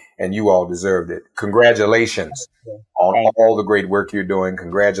beautiful, and you all deserved it. Congratulations on all the great work you're doing.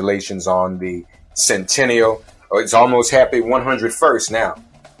 Congratulations on the centennial. It's almost happy 101st now.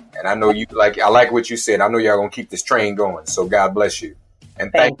 And I know I like what you said. I know y'all going to keep this train going. So God bless you.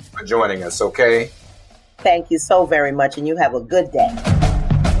 And thank you for joining us, okay? Thank you so very much, and you have a good day.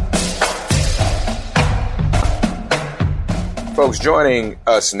 Folks, joining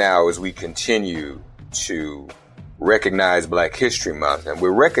us now as we continue to recognize Black History Month, and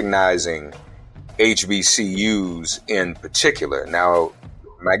we're recognizing HBCUs in particular. Now,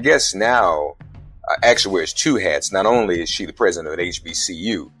 my guest now actually wears two hats. Not only is she the president of an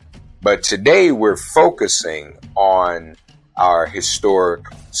HBCU, but today we're focusing on our historic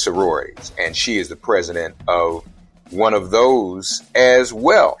sororities, and she is the president of one of those as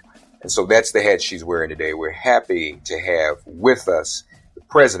well. And so that's the hat she's wearing today. We're happy to have with us the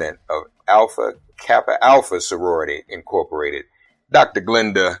president of Alpha Kappa Alpha Sorority Incorporated. Dr.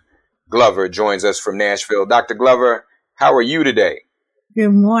 Glenda Glover joins us from Nashville. Dr. Glover, how are you today?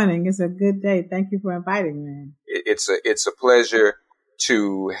 Good morning. It's a good day. Thank you for inviting me. It's a pleasure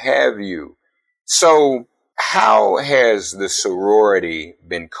to have you. So How has the sorority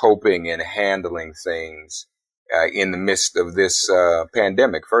been coping and handling things in the midst of this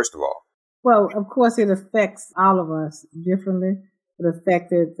pandemic, first of all? Well, of course, it affects all of us differently. It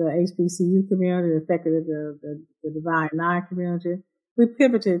affected the HBCU community. It affected the Divine Nine community. We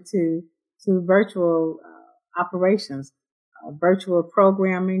pivoted to virtual operations, virtual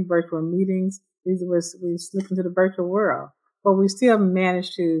programming, virtual meetings. We slipped into the virtual world, but we still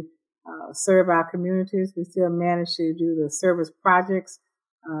managed to serve our communities. We still managed to do the service projects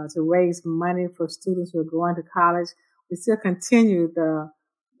to raise money for students who are going to college. We still continue the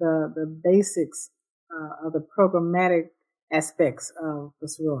basics of the programmatic aspects of the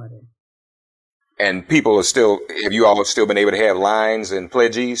sorority. And people have you all still been able to have lines and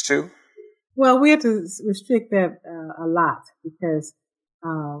pledgees too? Well, we had to restrict that a lot because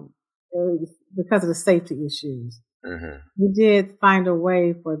of the safety issues. Mm-hmm. We did find a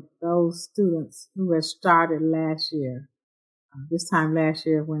way for those students who had started last year, this time last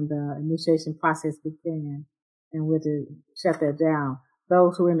year when the initiation process began, and we had to shut that down.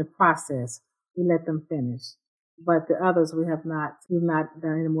 Those who were in the process, we let them finish. But the others, we've not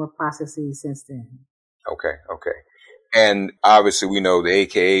done any more processes since then. Okay. And obviously we know the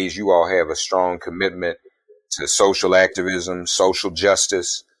AKAs, you all have a strong commitment to social activism, social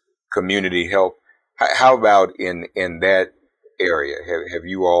justice, community help. How about in that area? Have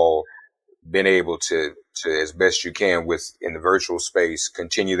you all been able to, as best you can in the virtual space,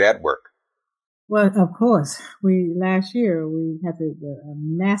 continue that work? Well, of course. Last year we had a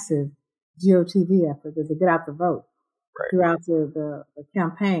massive GOTV effort to get out the vote. Right. Throughout the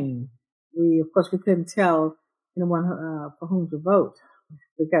campaign. We couldn't tell anyone for whom to vote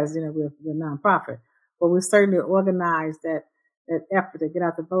because, we're a nonprofit. But we certainly organized that effort to get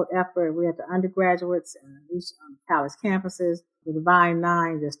out the vote effort. We had the undergraduates and each college campuses, the Divine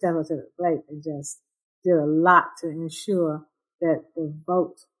Nine, just stepped up to the plate and just did a lot to ensure that the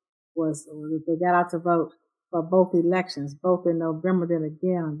vote they got out to vote for both elections, both in November and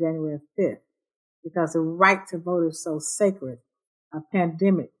again on January 5th. Because the right to vote is so sacred. A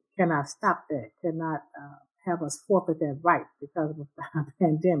pandemic cannot stop that, cannot have us forfeit that right because of a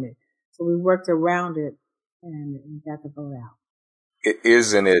pandemic. So we worked around it and got the vote out.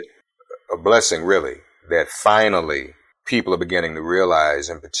 Isn't it a blessing, really, that finally people are beginning to realize,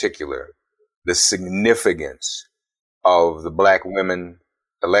 in particular, the significance of the Black women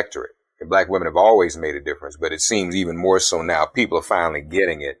electorate? And Black women have always made a difference, but it seems even more so now. People are finally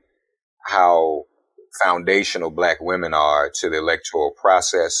getting it, how foundational Black women are to the electoral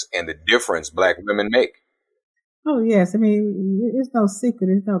process and the difference Black women make. Oh, yes. I mean, it's no secret.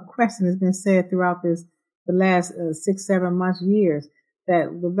 There's no question. It's been said throughout the last 6, 7 months, years, that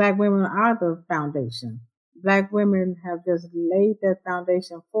the Black women are the foundation. Black women have just laid that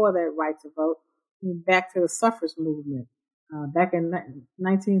foundation for that right to vote. Back to the suffrage movement. Back in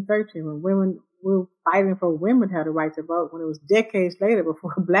 1913, when women were fighting for women to have the right to vote, when it was decades later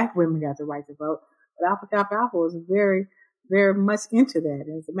before Black women got the right to vote. But Alpha Kappa Alpha was very, very much into that.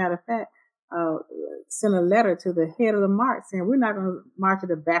 And as a matter of fact, sent a letter to the head of the march saying, we're not going to march to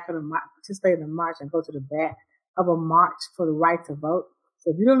the back of the march, participate in the march and go to the back of a march for the right to vote.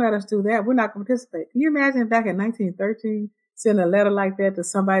 So if you don't let us do that, we're not going to participate. Can you imagine back in 1913, sending a letter like that to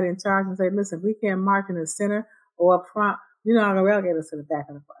somebody in charge and say, listen, we can't march in the center or up front. You're not going to relegate us to the back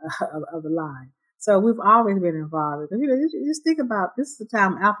of the line. So we've always been involved. You just think about, this is the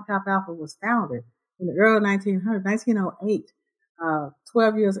time Alpha Kappa Alpha was founded in the early 1900s, 1908.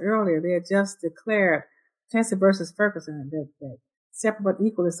 12 years earlier, they had just declared Plessy versus Ferguson that separate but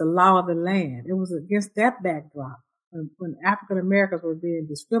equal is the law of the land. It was against that backdrop when African Americans were being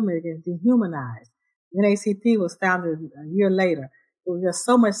discriminated against, dehumanized. NAACP was founded a year later. It was just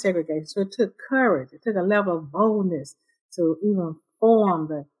so much segregation. So it took courage. It took a level of boldness to even form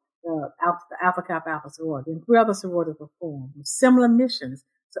the Alpha Kappa Alpha sorority. And 3 other sororities were formed with similar missions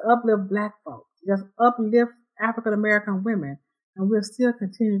to uplift Black folks, just uplift African American women. And we're still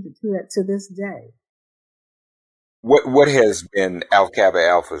continuing to do that to this day. What has been Alpha Kappa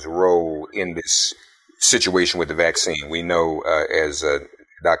Alpha's role in this situation with the vaccine? We know, as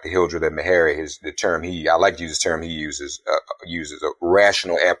Dr. Hildreth Meharry, the term I like to use the term he uses a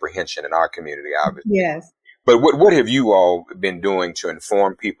rational apprehension in our community, obviously. Yes. But what have you all been doing to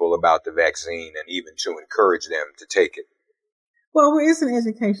inform people about the vaccine and even to encourage them to take it? Well, it's an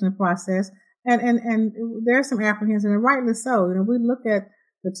educational process, and there's some apprehension, and rightly so. We look at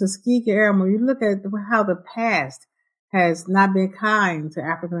the Tuskegee Airmen. You look at how the past has not been kind to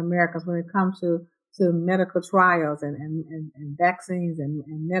African Americans when it comes to medical trials and vaccines and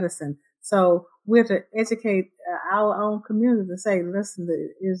medicine. So we're to educate our own community to say, listen,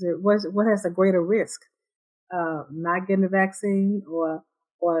 what has a greater risk? not getting the vaccine or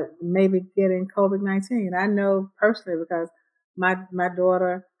maybe getting COVID-19. I know personally because my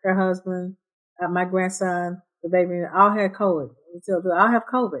daughter, her husband, my grandson, the baby, all had COVID. So they all have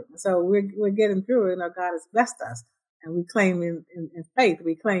COVID. So we're getting through it. God has blessed us, and we claim in faith,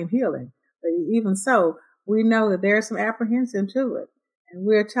 we claim healing. But even so, we know that there's some apprehension to it, and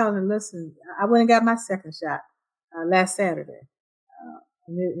we're telling them, listen, I went and got my second shot last Saturday,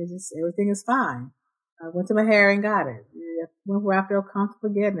 and everything is fine. I went to Meharry and got it. Went where I feel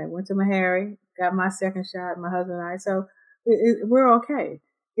comfortable getting it. Went to Meharry, got my second shot, my husband and I. So we're okay.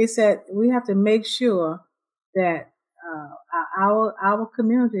 It's that we have to make sure that our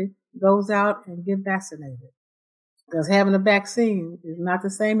community goes out and get vaccinated. Because having a vaccine is not the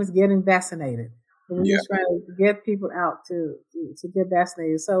same as getting vaccinated. So we're just trying to get people out to get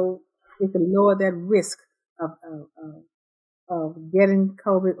vaccinated so we can lower that risk of getting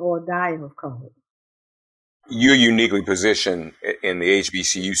COVID or dying of COVID. You're uniquely positioned in the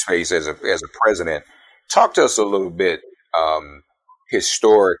HBCU space as a president. Talk to us a little bit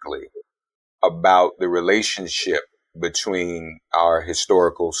historically about the relationship between our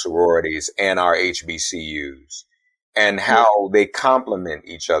historical sororities and our HBCUs and how they complement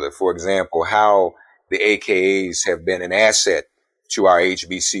each other. For example, how the AKAs have been an asset to our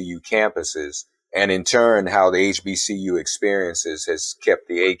HBCU campuses, and in turn, how the HBCU experiences has kept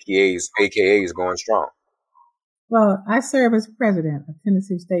the AKAs going strong. Well, I serve as president of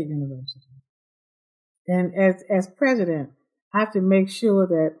Tennessee State University. And as president, I have to make sure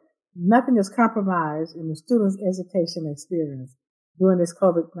that nothing is compromised in the students' education experience during this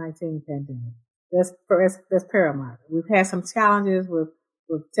COVID-19 pandemic. That's paramount. We've had some challenges with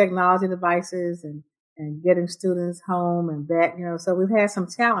technology devices and getting students home and back, so we've had some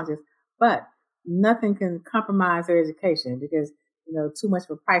challenges, but nothing can compromise their education because, too much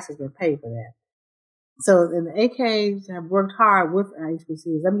of a price has been paid for that. So the AKs have worked hard with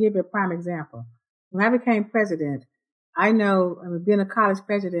HBCUs. Let me give you a prime example. When I became president, I know, being a college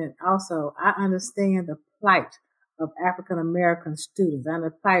president also, I understand the plight of African American students and the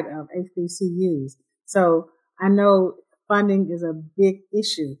plight of HBCUs. So I know funding is a big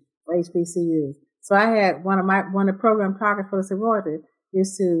issue for HBCUs. So I had one of the program targets for the sorority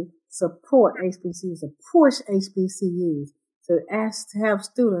is to support HBCUs, to push HBCUs, to ask to have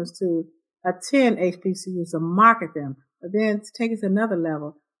students to attend HBCUs, to market them, but then to take it to another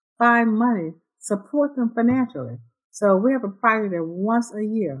level, find money, support them financially. So we have a project that once a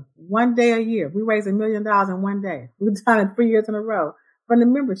year, one day a year, we raise $1 million in one day. We've done it 3 years in a row from the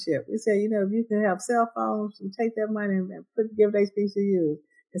membership. We say, if you can have cell phones, you take that money and give it to HBCUs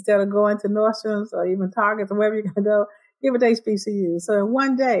instead of going to Nordstrom's or even Target or wherever you're going to go, give it to HBCUs. So in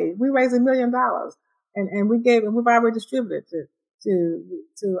one day, we raised $1 million, and we've already distributed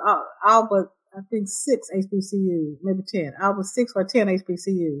to all but I think 6 HBCUs, maybe 10. All but 6 or 10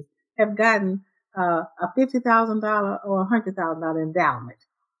 HBCUs have gotten a $50,000 or $100,000 endowment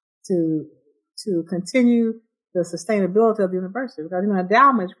to continue the sustainability of the university. Because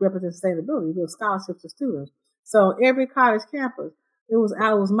endowments represent sustainability. You give scholarships to students. So every college campus, it was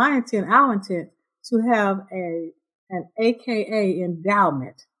our intent, to have an AKA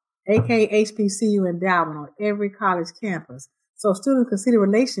endowment, aka HBCU endowment on every college campus. So students can see the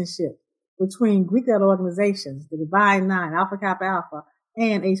relationship between Greek-led organizations, the Divine Nine, Alpha Kappa Alpha,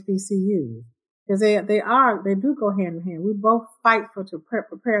 and HBCUs. Because they do go hand in hand. We both fight to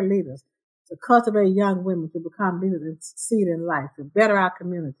prepare leaders, to cultivate young women to become leaders and succeed in life, to better our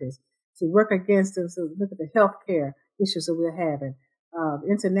communities, to work against us, to look at the healthcare issues that we're having,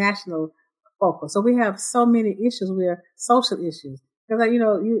 international focus. So we have so many issues. We're social issues. Because,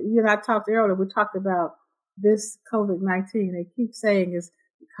 you and I talked earlier, we talked about this COVID-19. They keep saying it's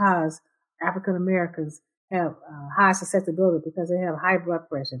because African Americans have high susceptibility because they have high blood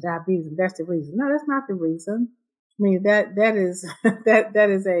pressure, diabetes, and that's the reason. No, that's not the reason. I mean, that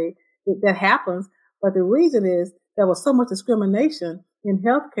happens, but the reason is there was so much discrimination in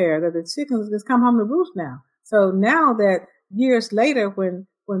healthcare that the chickens just come home to roost now. So now that years later, when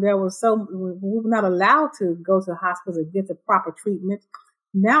there was when we were not allowed to go to hospitals and get the proper treatment,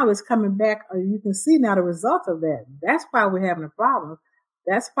 now it's coming back. You can see now the result of that. That's why we're having a problem.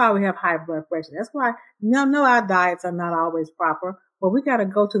 That's why we have high blood pressure. That's why, no, our diets are not always proper, but we got to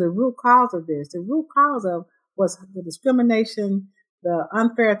go to the root cause of this. The root cause of was the discrimination, the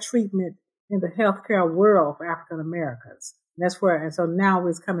unfair treatment in the healthcare world for African Americans. And so now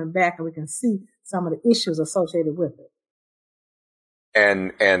it's coming back and we can see some of the issues associated with it.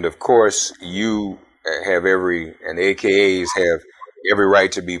 And of course, you have and the AKAs have every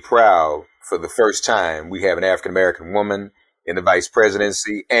right to be proud. For the first time, we have an African American woman in the vice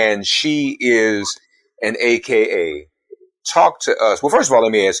presidency, and she is and AKA. Talk to us. Well, first of all,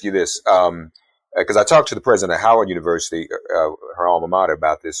 let me ask you this, because I talked to the president of Howard University, her alma mater,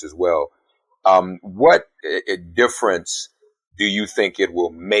 about this as well. What difference do you think it will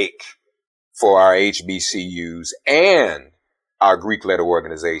make for our HBCUs and our Greek letter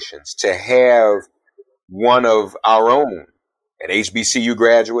organizations to have one of our own, an HBCU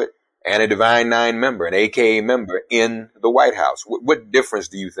graduate and a Divine Nine member, an AKA member, in the White House? What difference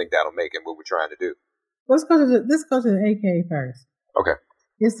do you think that'll make in what we're trying to do? Let's go to the AKA first. Okay.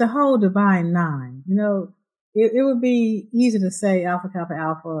 It's the whole Divine Nine. You know, it would be easy to say Alpha Kappa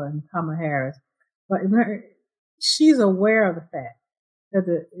Alpha and Kamala Harris, but she's aware of the fact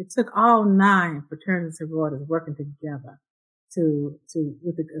that it took all 9 fraternities and sororities working together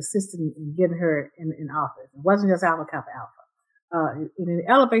with the assistant in getting her in office. It wasn't just Alpha Kappa Alpha. It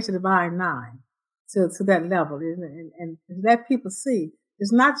elevates the Divine Nine to that level, and let people see.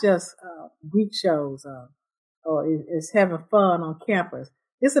 It's not just Greek shows or it's having fun on campus.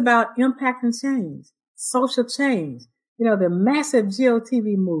 It's about impact and change, social change. You know, the massive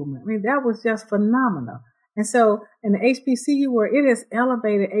GOTV movement. I mean, that was just phenomenal. And so in the HBCU, where it has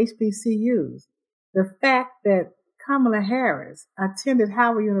elevated HBCUs, the fact that Kamala Harris attended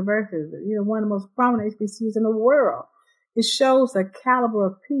Howard University, you know, one of the most prominent HBCUs in the world, it shows the caliber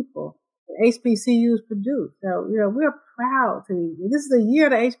of people HBCUs produce. So, you know, we're proud this is the year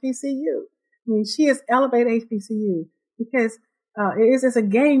of the HBCU. I mean, she has elevated HBCU because it's a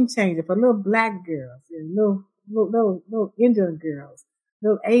game changer for little black girls and little Indian girls,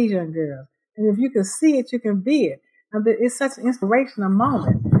 little Asian girls. And if you can see it, you can be it. And it's such an inspirational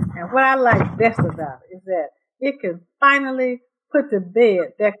moment. And what I like best about it is that it can finally put to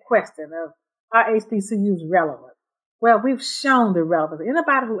bed that question of, are HBCUs relevant? Well, we've shown the relevance.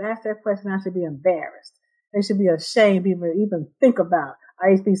 Anybody who asks that question now should be embarrassed. They should be ashamed to even think about are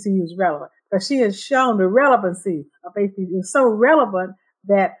HBCUs relevant. Because she has shown the relevancy of HBCUs. It's so relevant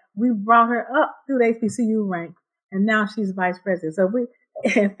that we brought her up through the HBCU ranks, and now she's vice president. So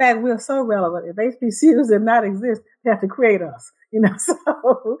in fact, we're so relevant. If HBCUs did not exist, they have to create us. You know, so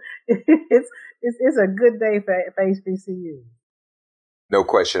it's a good day for HBCUs. No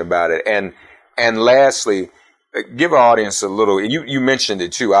question about it. And lastly, give our audience a little, you mentioned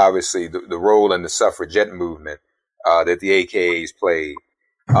it too, obviously, the role in the suffragette movement that the AKAs played.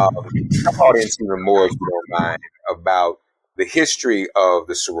 Give our audience even more, if you don't mind, about the history of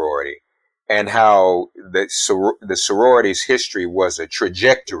the sorority and how the sorority's history was a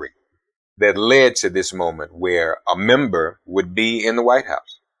trajectory that led to this moment where a member would be in the White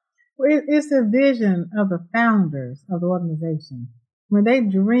House. Well, it's the vision of the founders of the organization. When they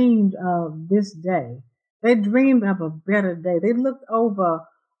dreamed of this day, they dreamed of a better day. They looked over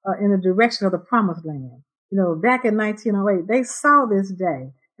in the direction of the promised land. You know, back in 1908, they saw this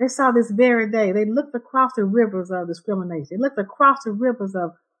day. They saw this very day. They looked across the rivers of discrimination. They looked across the rivers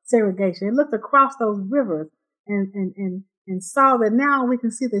of segregation. They looked across those rivers and saw that now we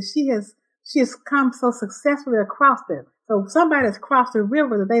can see that she has come so successfully across them. So somebody has crossed the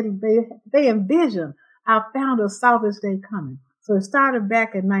river that they envisioned. Our founders saw this day coming. So it started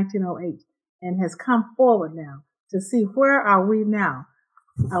back in 1908 and has come forward now to see where are we now.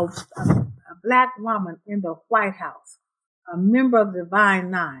 A black woman in the White House, a member of the Divine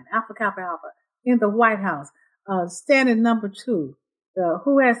Nine, Alpha Kappa Alpha, in the White House, standing number 2,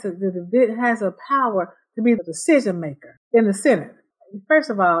 who has a power to be the decision maker in the Senate. First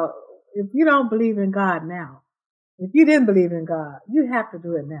of all, if you don't believe in God now, if you didn't believe in God, you have to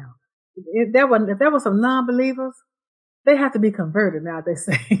do it now. If there were some non-believers, they have to be converted now, they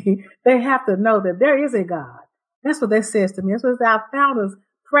say. They have to know that there is a God. That's what that says to me. That's what our founders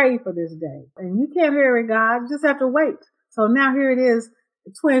prayed for this day. And you can't hear it, God. You just have to wait. So now here it is,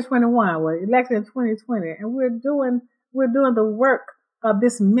 2021, we're elected in 2020, and we're doing the work of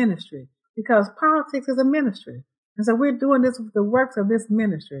this ministry because politics is a ministry. And so we're doing the works of this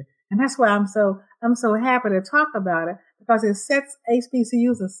ministry. And that's why I'm so happy to talk about it, because it sets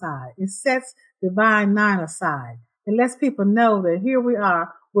HBCUs aside. It sets Divine Nine aside. It lets people know that here we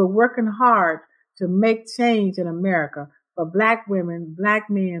are, we're working hard to make change in America for black women, black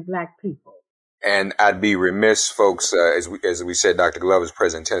men, black people. And I'd be remiss, folks, as we said, Dr. Glover is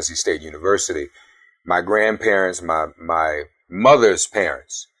president of Tennessee State University. My grandparents, my mother's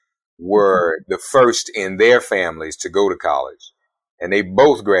parents were the first in their families to go to college. And they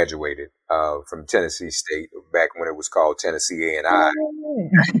both graduated from Tennessee State back when it was called Tennessee A&I,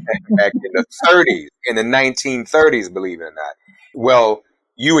 back in the 30s, in the 1930s, believe it or not. Well,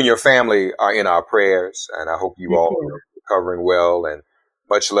 you and your family are in our prayers, and I hope you all are recovering well, and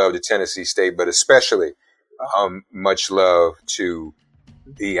much love to Tennessee State, but especially much love to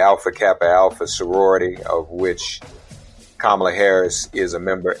the Alpha Kappa Alpha sorority, of which Kamala Harris is a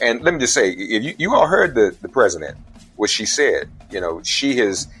member. And let me just say, if you all heard the president, what she said,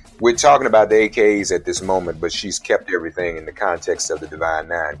 we're talking about the AKs at this moment, but she's kept everything in the context of the Divine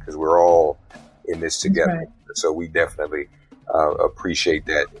Nine, because we're all in this together. Right. So we definitely appreciate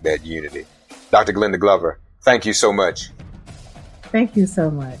that unity. Dr. Glenda Glover, thank you so much. Thank you so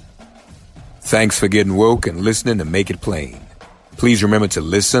much. Thanks for getting woke and listening to Make It Plain. Please remember to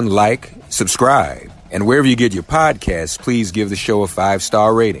listen, like, subscribe, and wherever you get your podcasts, please give the show a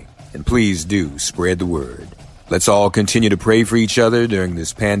 5-star rating. And please do spread the word. Let's all continue to pray for each other during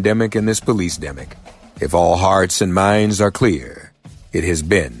this pandemic and this police-demic. If all hearts and minds are clear, it has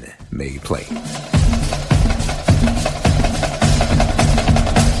been made plain.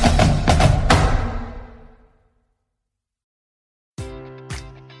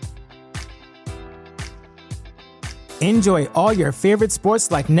 Enjoy all your favorite sports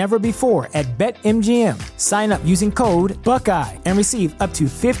like never before at BetMGM. Sign up using code Buckeye and receive up to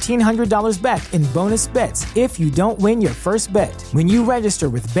 $1,500 back in bonus bets if you don't win your first bet. When you register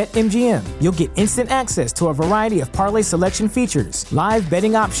with BetMGM, you'll get instant access to a variety of parlay selection features, live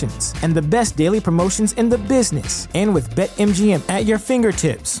betting options, and the best daily promotions in the business. And with BetMGM at your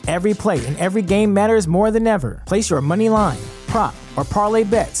fingertips, every play and every game matters more than ever. Place your money line, prop, or parlay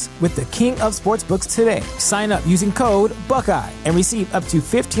bets with the king of sportsbooks today. Sign up using code Buckeye and receive up to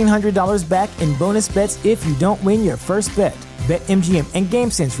 $1,500 back in bonus bets if you don't win your first bet. BetMGM and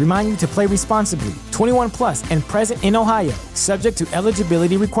GameSense remind you to play responsibly. 21 plus and present in Ohio, subject to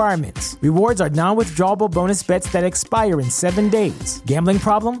eligibility requirements. Rewards are non-withdrawable bonus bets that expire in 7 days. Gambling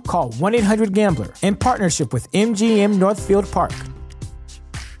problem? Call 1-800-GAMBLER. In partnership with MGM Northfield Park.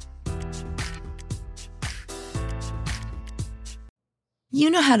 You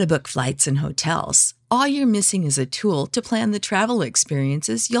know how to book flights and hotels. All you're missing is a tool to plan the travel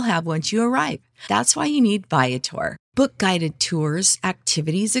experiences you'll have once you arrive. That's why you need Viator. Book guided tours,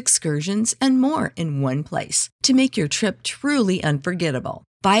 activities, excursions, and more in one place to make your trip truly unforgettable.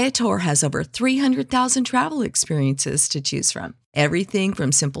 Viator has over 300,000 travel experiences to choose from. Everything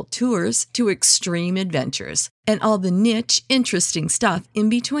from simple tours to extreme adventures and all the niche, interesting stuff in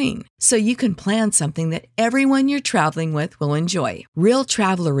between. So you can plan something that everyone you're traveling with will enjoy. Real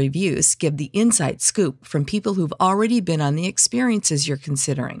traveler reviews give the inside scoop from people who've already been on the experiences you're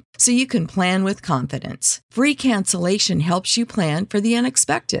considering. So you can plan with confidence. Free cancellation helps you plan for the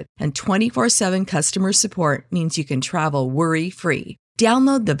unexpected. And 24/7 customer support means you can travel worry-free.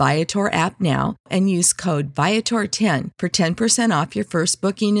 Download the Viator app now and use code Viator10 for 10% off your first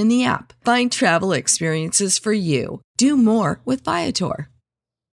booking in the app. Find travel experiences for you. Do more with Viator.